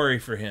only worry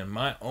for him,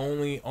 my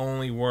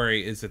only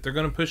worry is that they're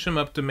going to push him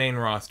up to main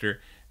roster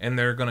and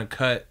they're going to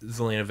cut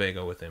Zelina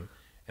Vega with him.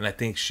 And I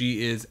think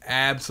she is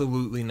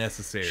absolutely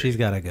necessary. She's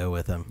got to go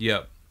with him.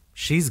 Yep.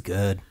 She's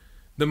good.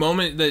 The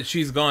moment that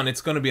she's gone,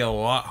 it's going to be a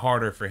lot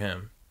harder for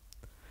him.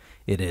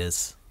 It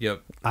is.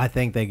 Yep. I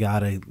think they got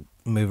to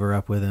move her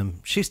up with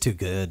him. She's too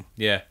good.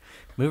 Yeah.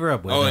 Move her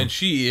up with him. Oh, and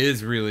she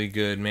is really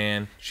good,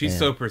 man. She's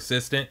so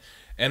persistent.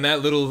 And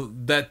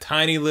that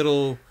tiny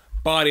little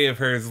body of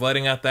hers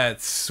letting out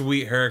that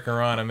sweet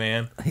Hurricanrana,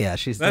 man. Yeah,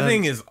 that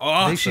thing is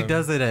awesome. I think she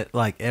does it at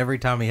like every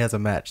time he has a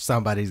match.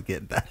 Somebody's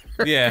getting that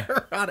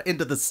Hurricanrana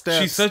into the steps.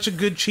 She's such a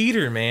good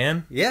cheater,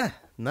 man. Yeah,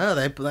 no,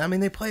 they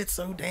play it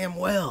so damn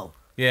well.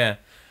 Yeah,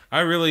 I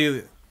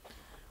really.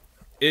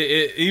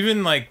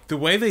 Even like the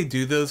way they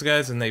do those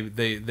guys, and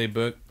they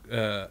book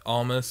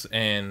Almas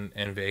and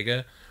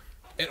Vega.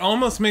 It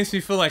almost makes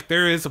me feel like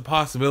there is a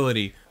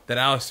possibility that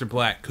Aleister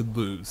Black could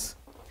lose.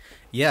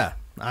 Yeah,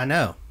 I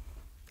know.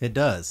 It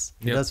does.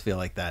 It does feel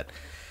like that.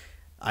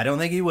 I don't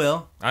think he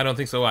will. I don't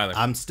think so either.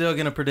 I'm still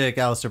going to predict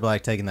Aleister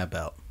Black taking that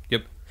belt.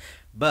 Yep.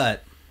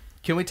 But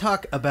can we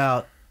talk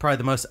about probably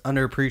the most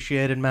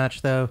underappreciated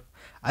match, though?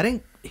 I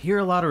didn't hear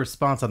a lot of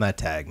response on that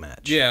tag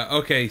match. Yeah,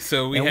 okay,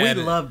 so we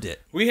loved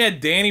it. We had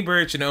Danny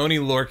Burch and Oney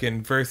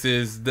Lorcan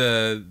versus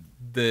the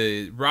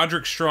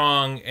Roderick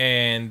Strong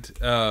and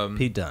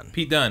Pete Dunne.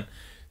 Pete Dunne.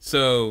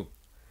 So,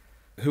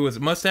 who was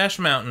it? Mustache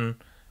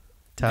Mountain?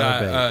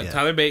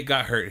 Tyler Bate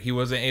got hurt. He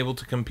wasn't able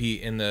to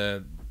compete in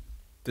the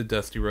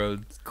Dusty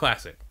Rhodes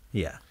Classic.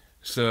 Yeah.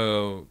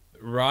 So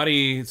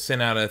Roddy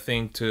sent out a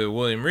thing to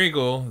William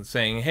Regal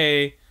saying,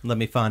 "Hey, let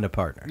me find a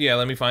partner." Yeah,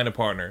 let me find a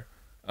partner.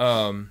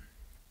 And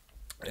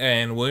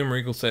William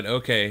Regal said,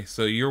 "Okay,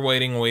 so you're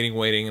waiting,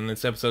 and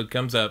this episode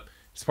comes up.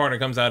 His partner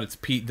comes out. It's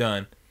Pete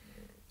Dunne,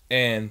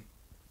 and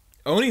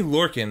Oney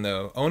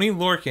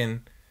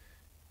Lorcan,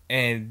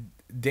 and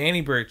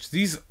Danny Burch,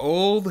 these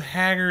old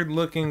haggard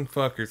looking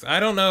fuckers. I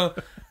don't know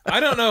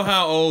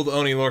how old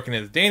Oney Lorcan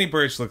is. Danny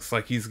Burch looks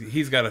like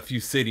he's got a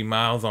few city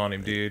miles on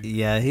him, dude.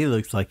 Yeah, he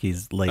looks like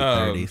he's late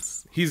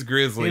 30s. He's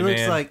grizzly, he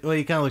looks man.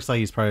 He kind of looks like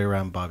he's probably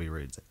around Bobby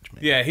Roode's age,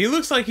 man. Yeah, he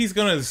looks like he's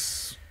gonna,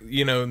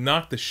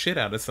 knock the shit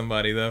out of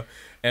somebody though.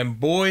 And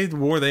boy,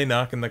 were they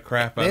knocking the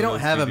crap out of them. They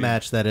don't have a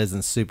match that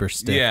isn't super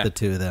stiff, the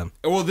two of them.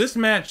 Well, this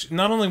match,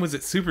 not only was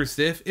it super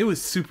stiff, it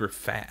was super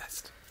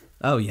fast.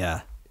 Oh,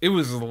 yeah. It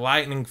was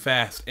lightning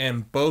fast,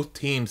 and both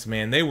teams,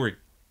 man, they were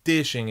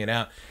dishing it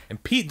out.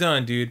 And Pete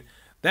Dunne, dude,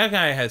 that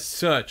guy has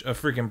such a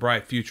freaking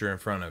bright future in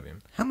front of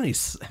him. How many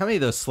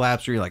of those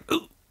slaps are you like,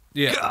 ooh,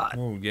 yeah, God.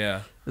 Oh,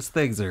 yeah. Those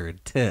things are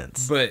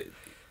intense. But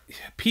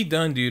Pete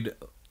Dunne, dude,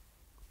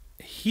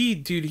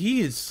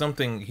 he's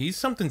something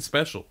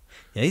special.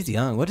 Yeah, he's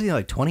young. What is he,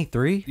 like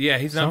 23? Yeah,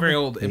 he's not very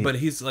old, but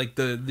he's like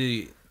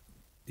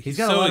he's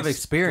got a lot of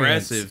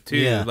experience expressive too.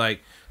 Yeah.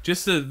 Like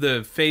just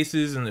the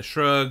faces and the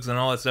shrugs and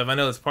all that stuff. I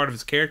know that's part of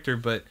his character,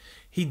 but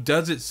he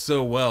does it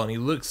so well and he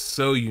looks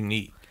so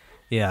unique.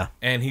 Yeah.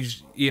 And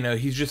he's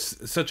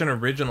just such an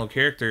original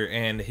character,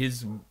 and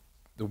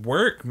the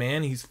work,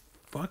 man, he's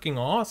fucking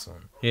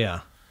awesome.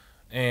 Yeah.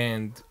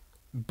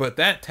 But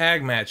that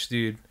tag match,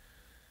 dude,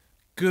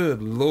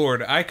 good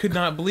Lord, I could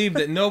not believe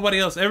that nobody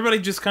else, everybody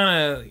just kind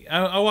of,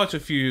 I watch a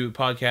few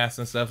podcasts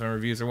and stuff and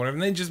reviews or whatever,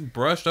 and they just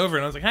brushed over it.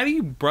 And I was like, how do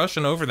you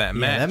brushing over that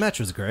match? Yeah, that match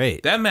was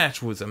great. That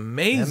match was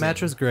amazing. That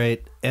match was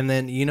great. And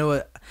then, you know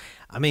what?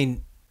 I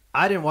mean,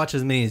 I didn't watch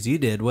as many as you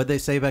did. What'd they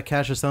say about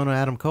Cassius Ohno and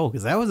Adam Cole?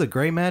 Because that was a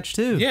great match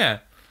too. Yeah.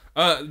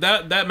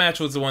 That match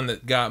was the one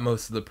that got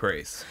most of the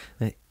praise.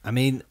 I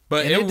mean,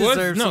 but it was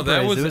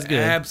that was good.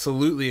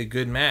 Absolutely a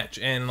good match.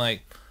 And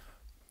like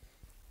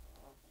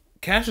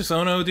Cassius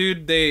Ohno,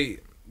 dude, they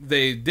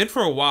did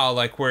for a while,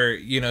 like where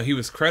he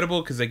was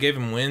credible because they gave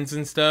him wins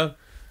and stuff.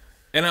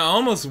 And I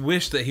almost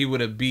wish that he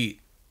would have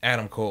beat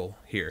Adam Cole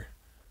here.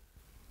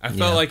 I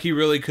felt like he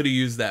really could have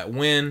used that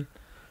win.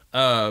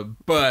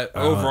 But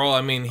overall,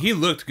 I mean, he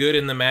looked good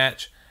in the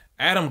match.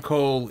 Adam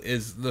Cole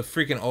is the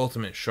freaking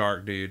ultimate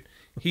shark, dude.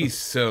 He's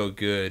so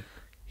good.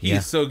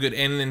 He's so good.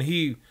 And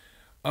then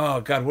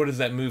oh God, what is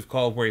that move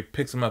called where he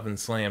picks him up and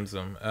slams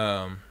him?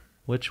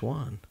 Which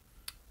one?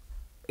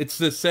 It's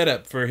the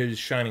setup for his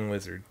Shining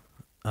Wizard.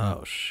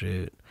 Oh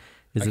shoot!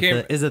 Is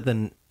it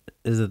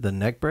the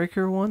neck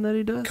breaker one that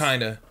he does?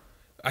 Kinda.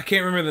 I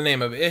can't remember the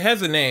name of it. It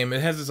has a name.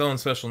 It has its own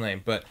special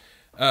name. But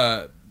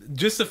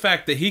just the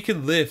fact that he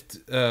could lift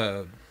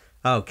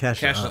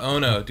Cassius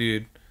Ohno,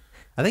 dude.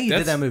 I think he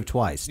did that move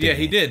twice. Yeah,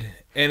 he did.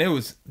 And it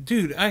was,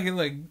 dude,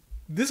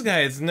 this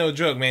guy is no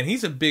joke, man.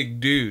 He's a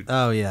big dude.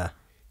 Oh yeah.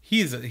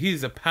 He's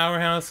a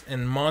powerhouse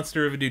and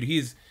monster of a dude.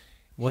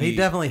 He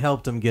definitely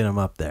helped him get him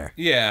up there.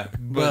 Yeah,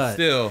 but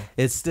still,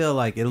 it's still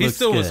like it looks. He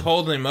still good. was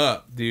holding him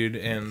up, dude,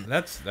 and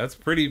that's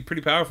pretty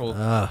powerful.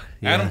 Yeah.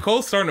 Adam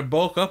Cole's starting to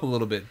bulk up a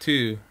little bit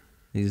too.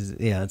 It's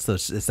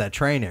that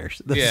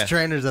trainers. Those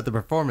trainers at the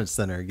Performance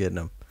Center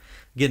getting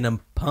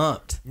them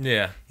pumped.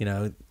 Yeah,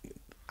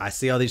 I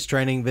see all these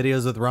training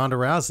videos with Ronda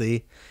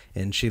Rousey,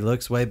 and she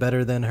looks way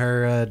better than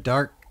her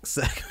dark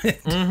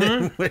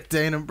segment with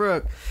Dana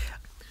Brooke.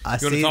 You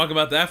want to talk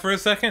about that for a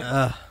second?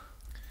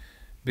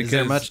 Because, is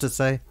there much to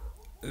say?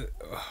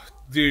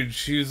 Dude,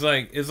 she was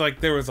like, it's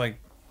like there was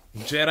like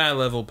Jedi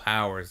level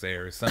powers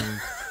there, some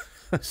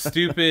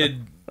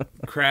stupid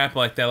crap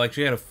like that. Like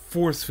she had a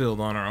force field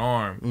on her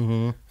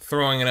arm,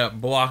 throwing it up,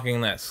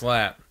 blocking that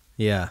slap.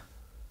 Yeah,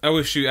 I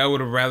would have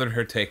rathered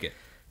her take it.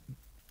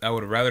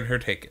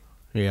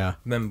 Yeah,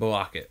 than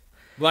block it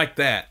like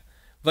that.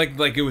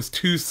 Like it was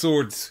two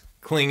swords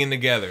clinging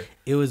together.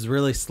 It was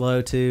really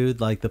slow too.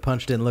 Like the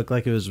punch didn't look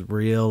like it was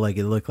real. Like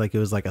it looked like it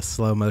was like a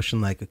slow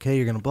motion. Like, okay,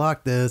 you're gonna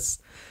block this.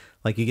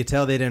 Like you could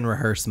tell they didn't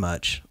rehearse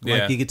much.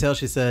 Like you could tell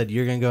she said,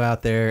 "You're gonna go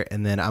out there,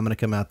 and then I'm gonna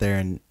come out there,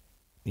 and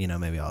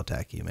maybe I'll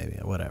attack you, maybe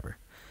whatever."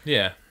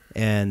 Yeah.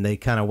 And they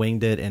kind of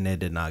winged it, and it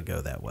did not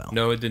go that well.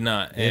 No, it did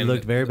not. It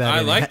looked very bad. I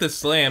like the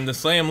slam. The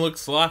slam looked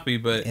sloppy,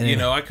 but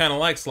I kind of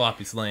like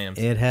sloppy slams.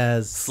 It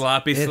has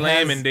sloppy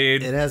slamming,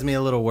 dude. It has me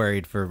a little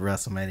worried for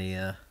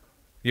WrestleMania.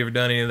 You ever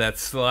done any of that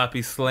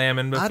sloppy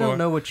slamming before? I don't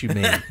know what you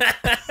mean.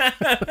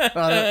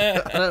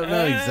 I don't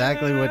know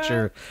exactly what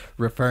you're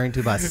referring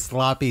to by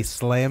sloppy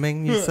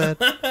slamming, you said.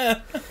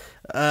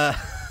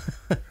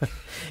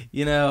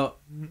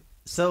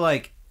 So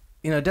like,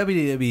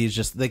 WWE is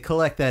just, they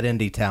collect that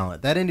indie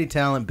talent. That indie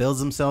talent builds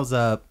themselves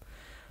up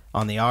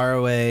on the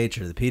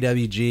ROH or the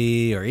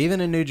PWG or even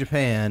in New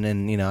Japan.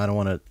 And, I don't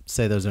want to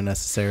say those are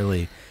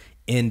necessarily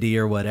indie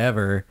or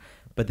whatever,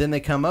 but then they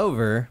come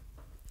over.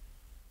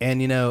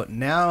 And,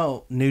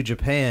 now New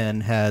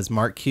Japan has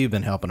Mark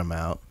Cuban helping them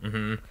out.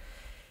 Mm-hmm.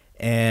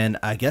 And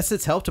I guess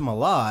it's helped him a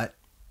lot,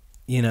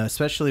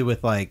 especially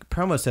with, like,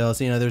 promo sales.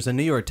 There's a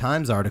New York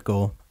Times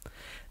article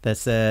that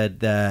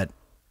said that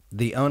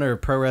the owner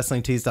of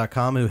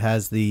ProWrestlingTees.com,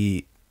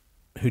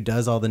 who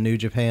does all the New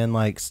Japan,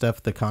 like,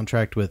 stuff, the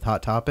contract with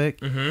Hot Topic,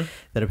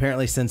 that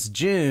apparently since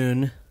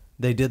June,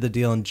 they did the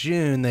deal in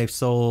June, they've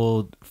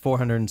sold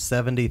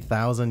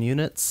 470,000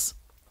 units.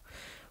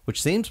 Which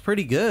seems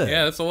pretty good.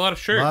 Yeah, that's a lot of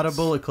shirts. A lot of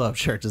Bullet Club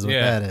shirts is what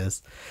that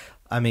is.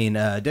 I mean,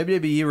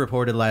 WWE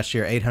reported last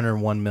year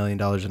 $801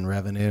 million in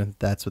revenue.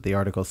 That's what the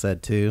article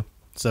said, too.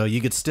 So you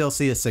could still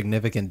see a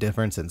significant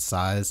difference in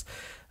size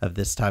of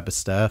this type of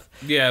stuff.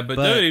 Yeah, but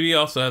WWE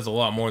also has a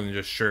lot more than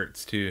just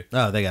shirts, too.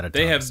 Oh, they got a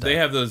ton of stuff. They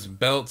have those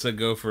belts that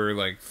go for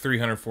like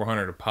 $300,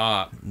 $400 a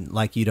pop.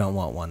 Like you don't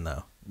want one,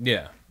 though.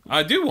 Yeah,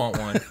 I do want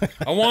one.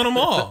 I want them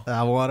all.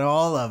 I want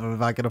all of them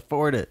if I can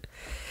afford it.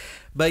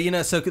 But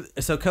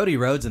so Cody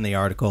Rhodes in the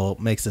article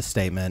makes a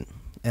statement,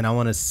 and I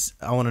want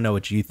to know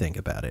what you think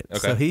about it. Okay.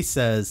 So he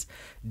says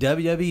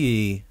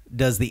WWE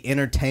does the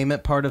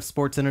entertainment part of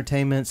sports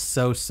entertainment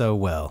so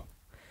well,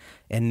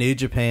 and New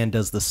Japan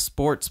does the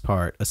sports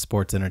part of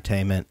sports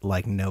entertainment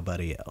like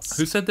nobody else.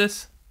 Who said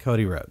this?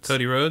 Cody Rhodes.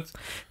 Cody Rhodes.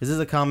 This is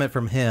a comment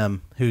from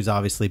him, who's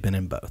obviously been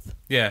in both.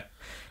 Yeah,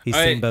 he's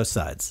seen both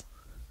sides.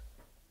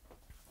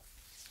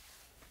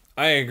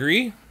 I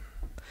agree.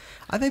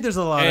 I think there's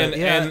a lot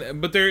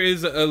but there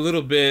is a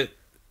little bit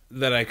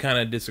that I kind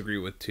of disagree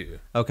with too.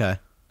 Okay.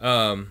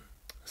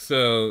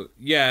 So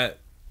yeah,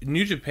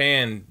 New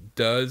Japan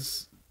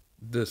does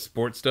the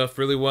sports stuff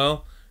really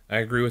well. I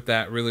agree with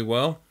that really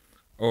well,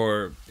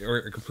 or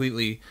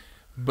completely.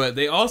 But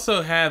they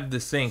also have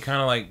this thing,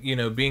 kind of like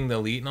being the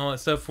elite and all that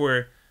stuff,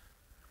 where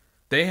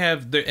they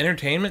have their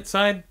entertainment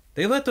side.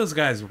 They let those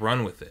guys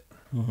run with it.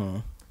 Mm-hmm.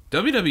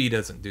 WWE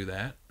doesn't do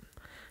that.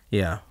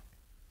 Yeah.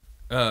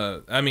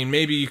 I mean,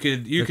 maybe you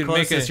could the make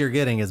closest you're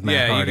getting is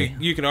Matt Hardy.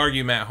 You can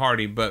argue Matt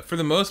Hardy, but for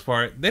the most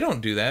part, they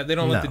don't do that. They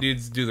don't let the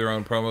dudes do their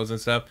own promos and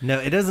stuff. No,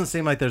 it doesn't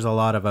seem like there's a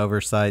lot of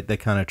oversight. They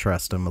kind of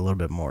trust them a little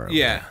bit more.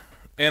 Yeah,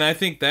 and I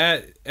think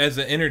that as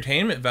an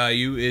entertainment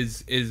value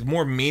is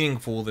more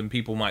meaningful than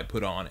people might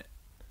put on it.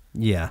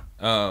 Yeah.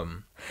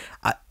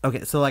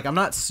 Okay, so like I'm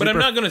not super... But I'm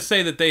not going to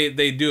say that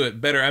they do it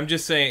better. I'm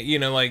just saying, you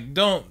know, like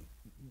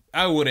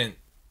I wouldn't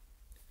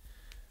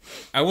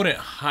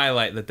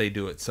highlight that they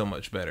do it so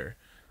much better.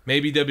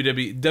 Maybe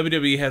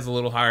WWE has a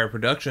little higher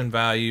production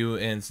value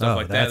and stuff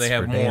like that. They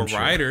have more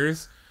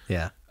writers.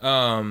 Yeah.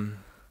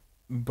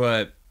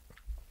 But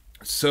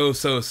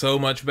so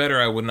much better,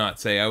 I would not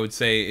say. I would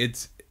say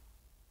it's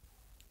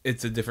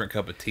a different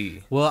cup of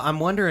tea. Well,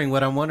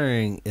 what I'm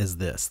wondering is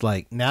this.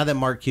 Like, now that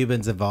Mark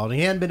Cuban's involved,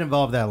 he hadn't been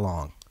involved that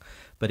long,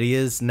 but he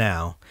is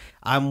now.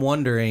 I'm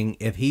wondering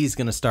if he's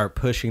going to start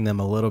pushing them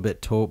a little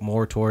bit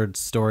more towards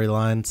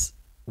storylines,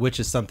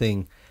 which is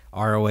something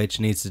ROH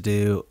needs to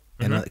do.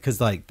 And because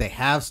like they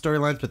have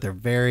storylines, but they're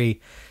very,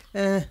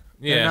 they're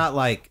not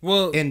like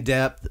in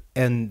depth,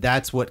 and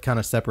that's what kind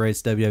of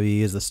separates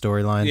WWE is the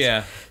storylines.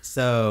 Yeah.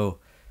 So,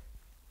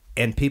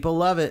 and people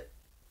love it.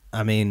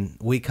 I mean,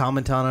 we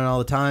comment on it all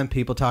the time.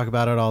 People talk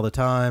about it all the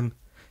time.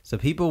 So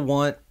people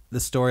want the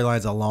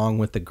storylines along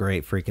with the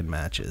great freaking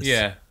matches.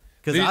 Yeah.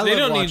 Because I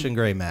love watching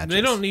great matches.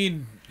 They don't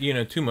need,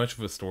 too much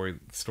of a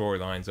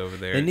storylines over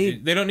there.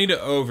 They don't need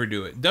to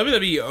overdo it.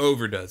 WWE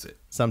overdoes it.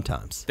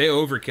 Sometimes. They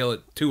overkill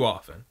it too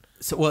often.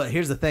 So, well,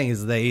 here's the thing: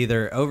 is they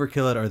either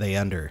overkill it or they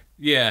under.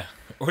 Yeah,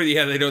 or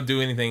they don't do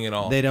anything at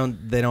all. They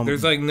don't.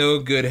 There's like no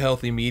good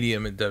healthy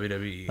medium at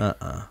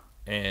WWE.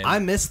 And I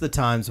miss the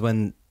times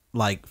when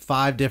like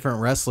 5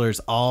 different wrestlers,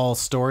 all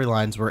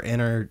storylines were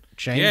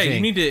interchanging. Yeah, you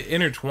need to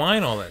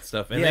intertwine all that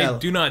stuff, and they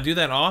do not do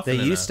that often.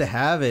 They used to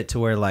have it to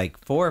where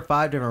like 4 or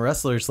 5 different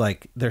wrestlers,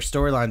 like their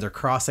storylines are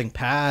crossing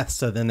paths,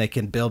 so then they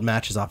can build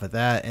matches off of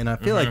that. And I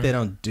feel like they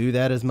don't do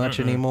that as much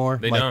anymore,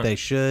 they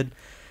should.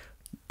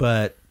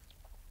 But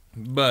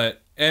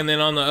and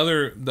then on the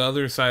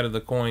other side of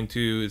the coin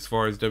too, as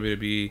far as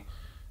WWE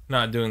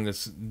not doing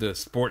the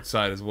sports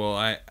side as well,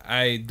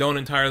 I don't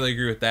entirely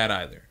agree with that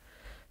either.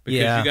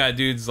 Because you got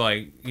dudes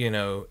like,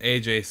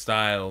 AJ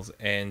Styles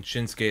and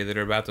Shinsuke that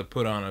are about to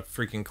put on a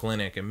freaking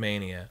clinic in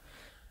Mania.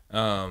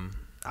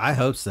 I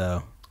hope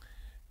so.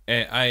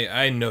 And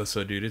I know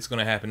so, dude. It's going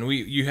to happen.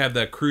 You have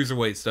that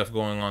cruiserweight stuff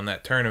going on,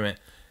 that tournament.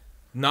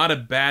 Not a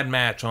bad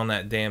match on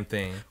that damn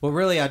thing. Well,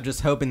 really, I'm just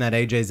hoping that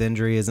AJ's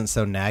injury isn't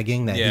so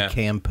nagging that he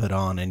can put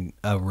on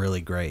a really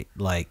great,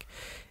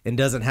 and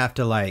doesn't have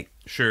to,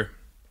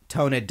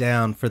 tone it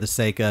down for the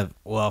sake of,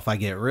 well, if I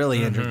get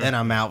really injured, then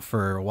I'm out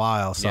for a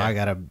while, so I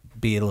got to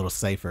be a little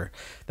safer.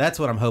 That's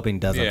what I'm hoping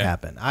doesn't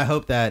happen. I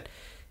hope that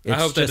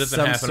it's just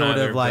some sort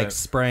of,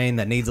 sprain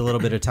that needs a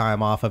little bit of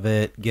time off of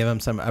it. Give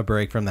him a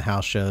break from the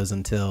house shows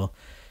until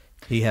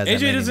he has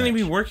AJ doesn't even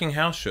be working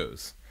house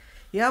shows.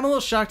 Yeah, I'm a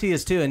little shocked he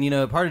is too,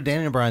 and part of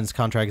Daniel Bryan's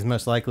contract is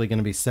most likely going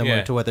to be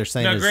similar to what they're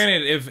saying. Now,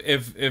 granted,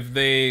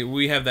 if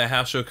we have that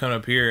house show coming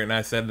up here, and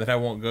I said that I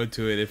won't go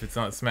to it if it's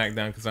not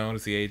SmackDown because I want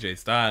to see AJ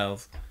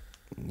Styles.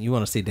 You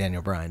want to see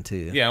Daniel Bryan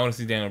too? Yeah, I want to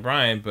see Daniel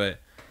Bryan, but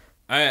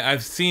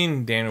I've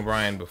seen Daniel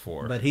Bryan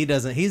before. But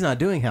he's not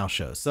doing house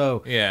shows,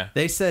 so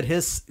they said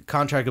his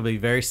contract will be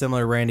very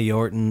similar to Randy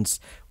Orton's,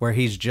 where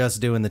he's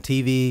just doing the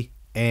TV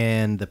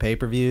and the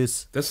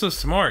pay-per-views. That's so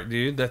smart,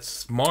 dude. That's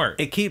smart.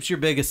 It keeps your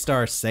biggest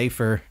stars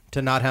safer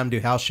to not have them do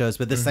house shows,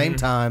 but at the same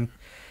time,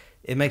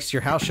 it makes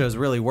your house shows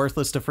really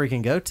worthless to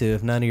freaking go to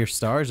if none of your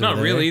stars are there.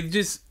 Not really.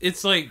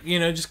 It's like,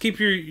 just keep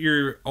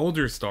your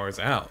older stars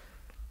out.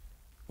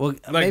 Well,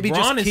 like maybe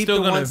Braun just keep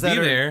the ones that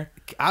are there.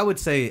 I would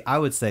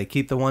say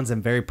keep the ones in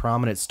very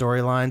prominent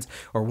storylines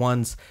or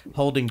ones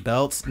holding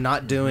belts,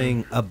 not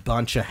doing a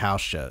bunch of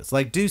house shows.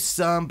 Like, do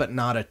some, but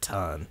not a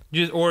ton.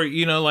 Or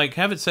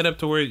have it set up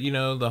to where,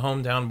 the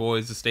hometown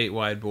boys, the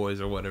statewide boys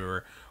or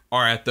whatever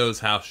are at those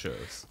house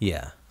shows.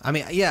 Yeah. I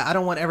mean, I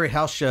don't want every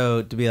house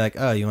show to be like,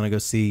 oh, you want to go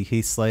see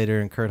Heath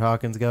Slater and Kurt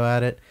Hawkins go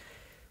at it?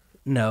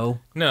 No.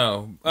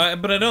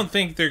 But I don't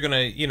think they're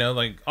going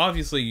to,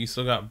 obviously you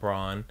still got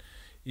Braun.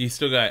 You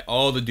still got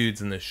all the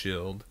dudes in the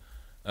Shield.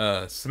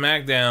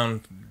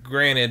 SmackDown,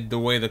 granted, the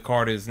way the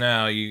card is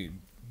now,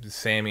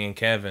 Sammy and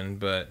Kevin,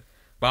 but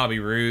Bobby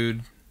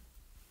Roode,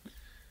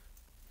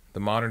 the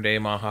modern day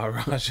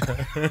Maharaja.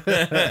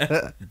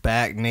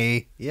 Back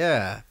knee.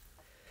 Yeah.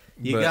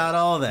 You got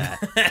all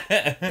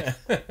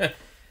that.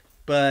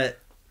 But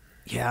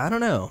yeah, I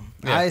don't know.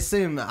 Yeah. I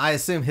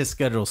assume his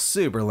schedule's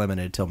super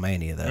limited till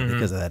Mania though,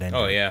 because of that injury.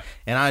 Oh yeah.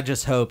 And I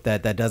just hope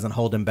that doesn't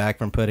hold him back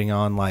from putting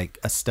on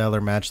a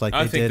stellar match like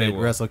they did at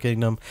Wrestle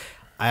Kingdom.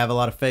 I have a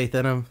lot of faith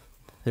in him.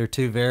 They're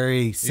two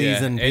very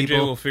seasoned people. AJ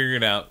will figure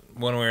it out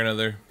one way or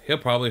another. He'll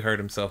probably hurt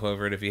himself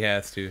over it if he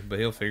has to, but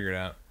he'll figure it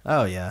out.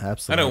 Oh yeah,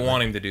 absolutely. I don't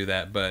want him to do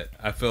that, but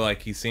I feel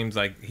like he seems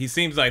like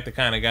the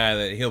kind of guy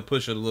that he'll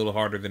push it a little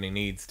harder than he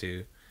needs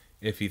to,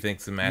 if he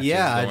thinks the match Yeah,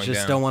 is I going just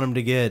down. don't want him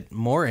to get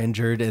more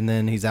injured and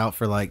then he's out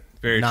for like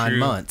Very 9 true.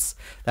 months.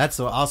 That's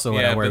also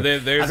what I worry.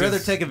 But I'd rather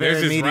take a very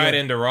there's this mediocre. right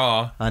into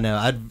Raw. I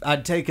know.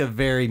 I'd take a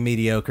very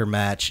mediocre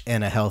match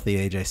and a healthy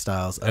AJ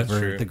Styles over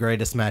true. the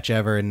greatest match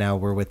ever, and now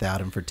we're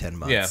without him for 10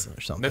 months Yeah,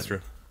 or something. that's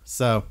true.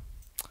 So,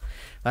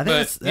 I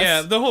think But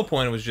yeah, the whole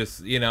point was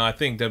just, I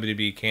think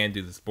WWE can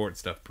do the sports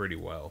stuff pretty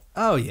well.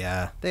 Oh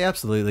yeah, they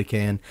absolutely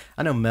can.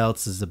 I know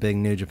Meltz is a big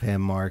New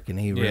Japan mark, and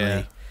he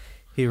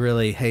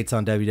really hates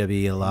on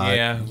WWE a lot.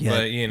 Yeah,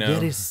 but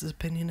yet his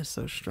opinion is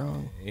so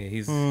strong.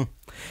 He's.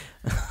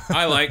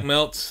 I like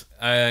Meltz.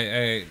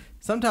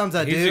 Sometimes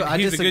I do. I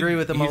disagree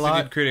with him a lot. He's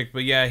a good critic,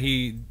 but yeah,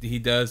 he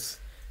does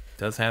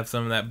have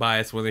some of that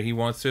bias, whether he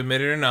wants to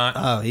admit it or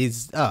not.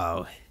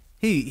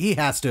 He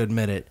has to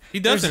admit it.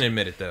 He doesn't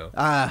admit it though.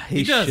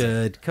 He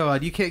should. Come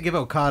on, you can't give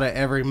Okada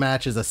every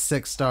match as a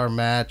 6-star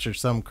match or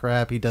some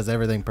crap. He does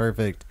everything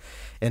perfect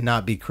and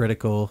not be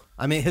critical.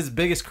 I mean, his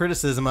biggest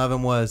criticism of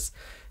him was,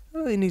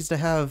 he needs to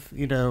have,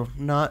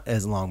 not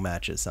as long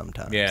matches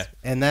sometimes. Yeah.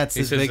 And that's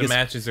he his says biggest... the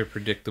matches are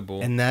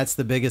predictable. And that's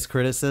the biggest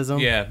criticism?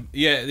 Yeah.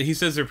 He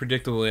says they're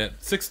predictable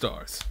at 6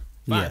 stars,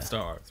 5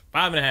 stars,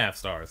 5.5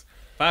 stars,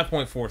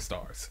 5.4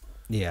 stars.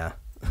 Yeah.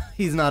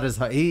 He's not as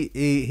high.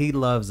 He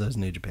loves those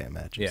New Japan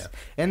matches. Yeah.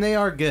 And they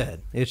are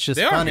good. It's just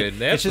they funny. Are good.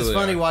 They it's just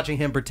funny are. watching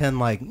him pretend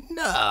like,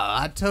 no,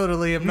 I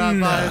totally am not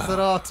biased at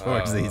all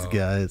towards these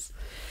guys.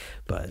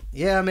 But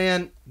yeah,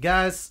 man,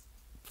 guys,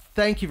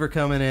 thank you for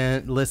coming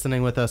in,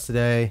 listening with us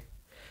today.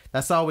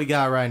 That's all we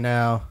got right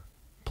now.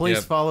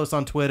 Please follow us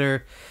on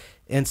Twitter,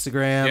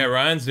 Instagram. Yeah,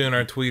 Ryan's doing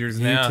our tweeters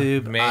now.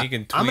 YouTube. Man, you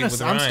can tweet with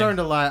Ryan. I'm starting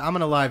to live. I'm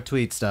gonna live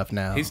tweet stuff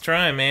now. He's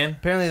trying, man.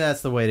 Apparently,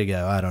 that's the way to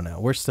go. I don't know.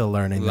 We're still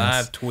learning.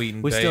 Live this.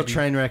 tweeting. We baby. still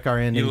train wreck our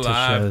ending You to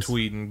live shows.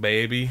 tweeting,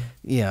 baby.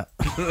 Yeah,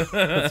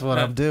 that's what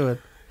I'm doing.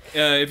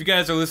 If you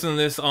guys are listening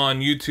to this on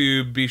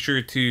YouTube, be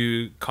sure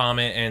to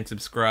comment and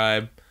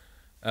subscribe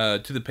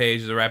to the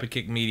page, the Rapid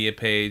Kick Media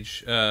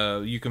page.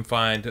 You can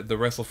find the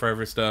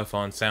WrestleForever stuff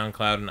on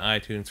SoundCloud and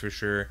iTunes for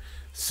sure.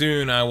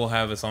 Soon, I will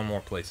have us on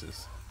more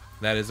places.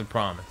 That is a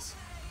promise.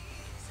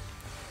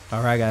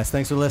 All right, guys.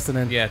 Thanks for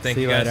listening. Yeah, thank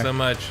See you guys later. so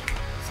much.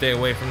 Stay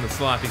away from the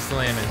sloppy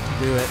slamming.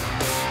 Do it.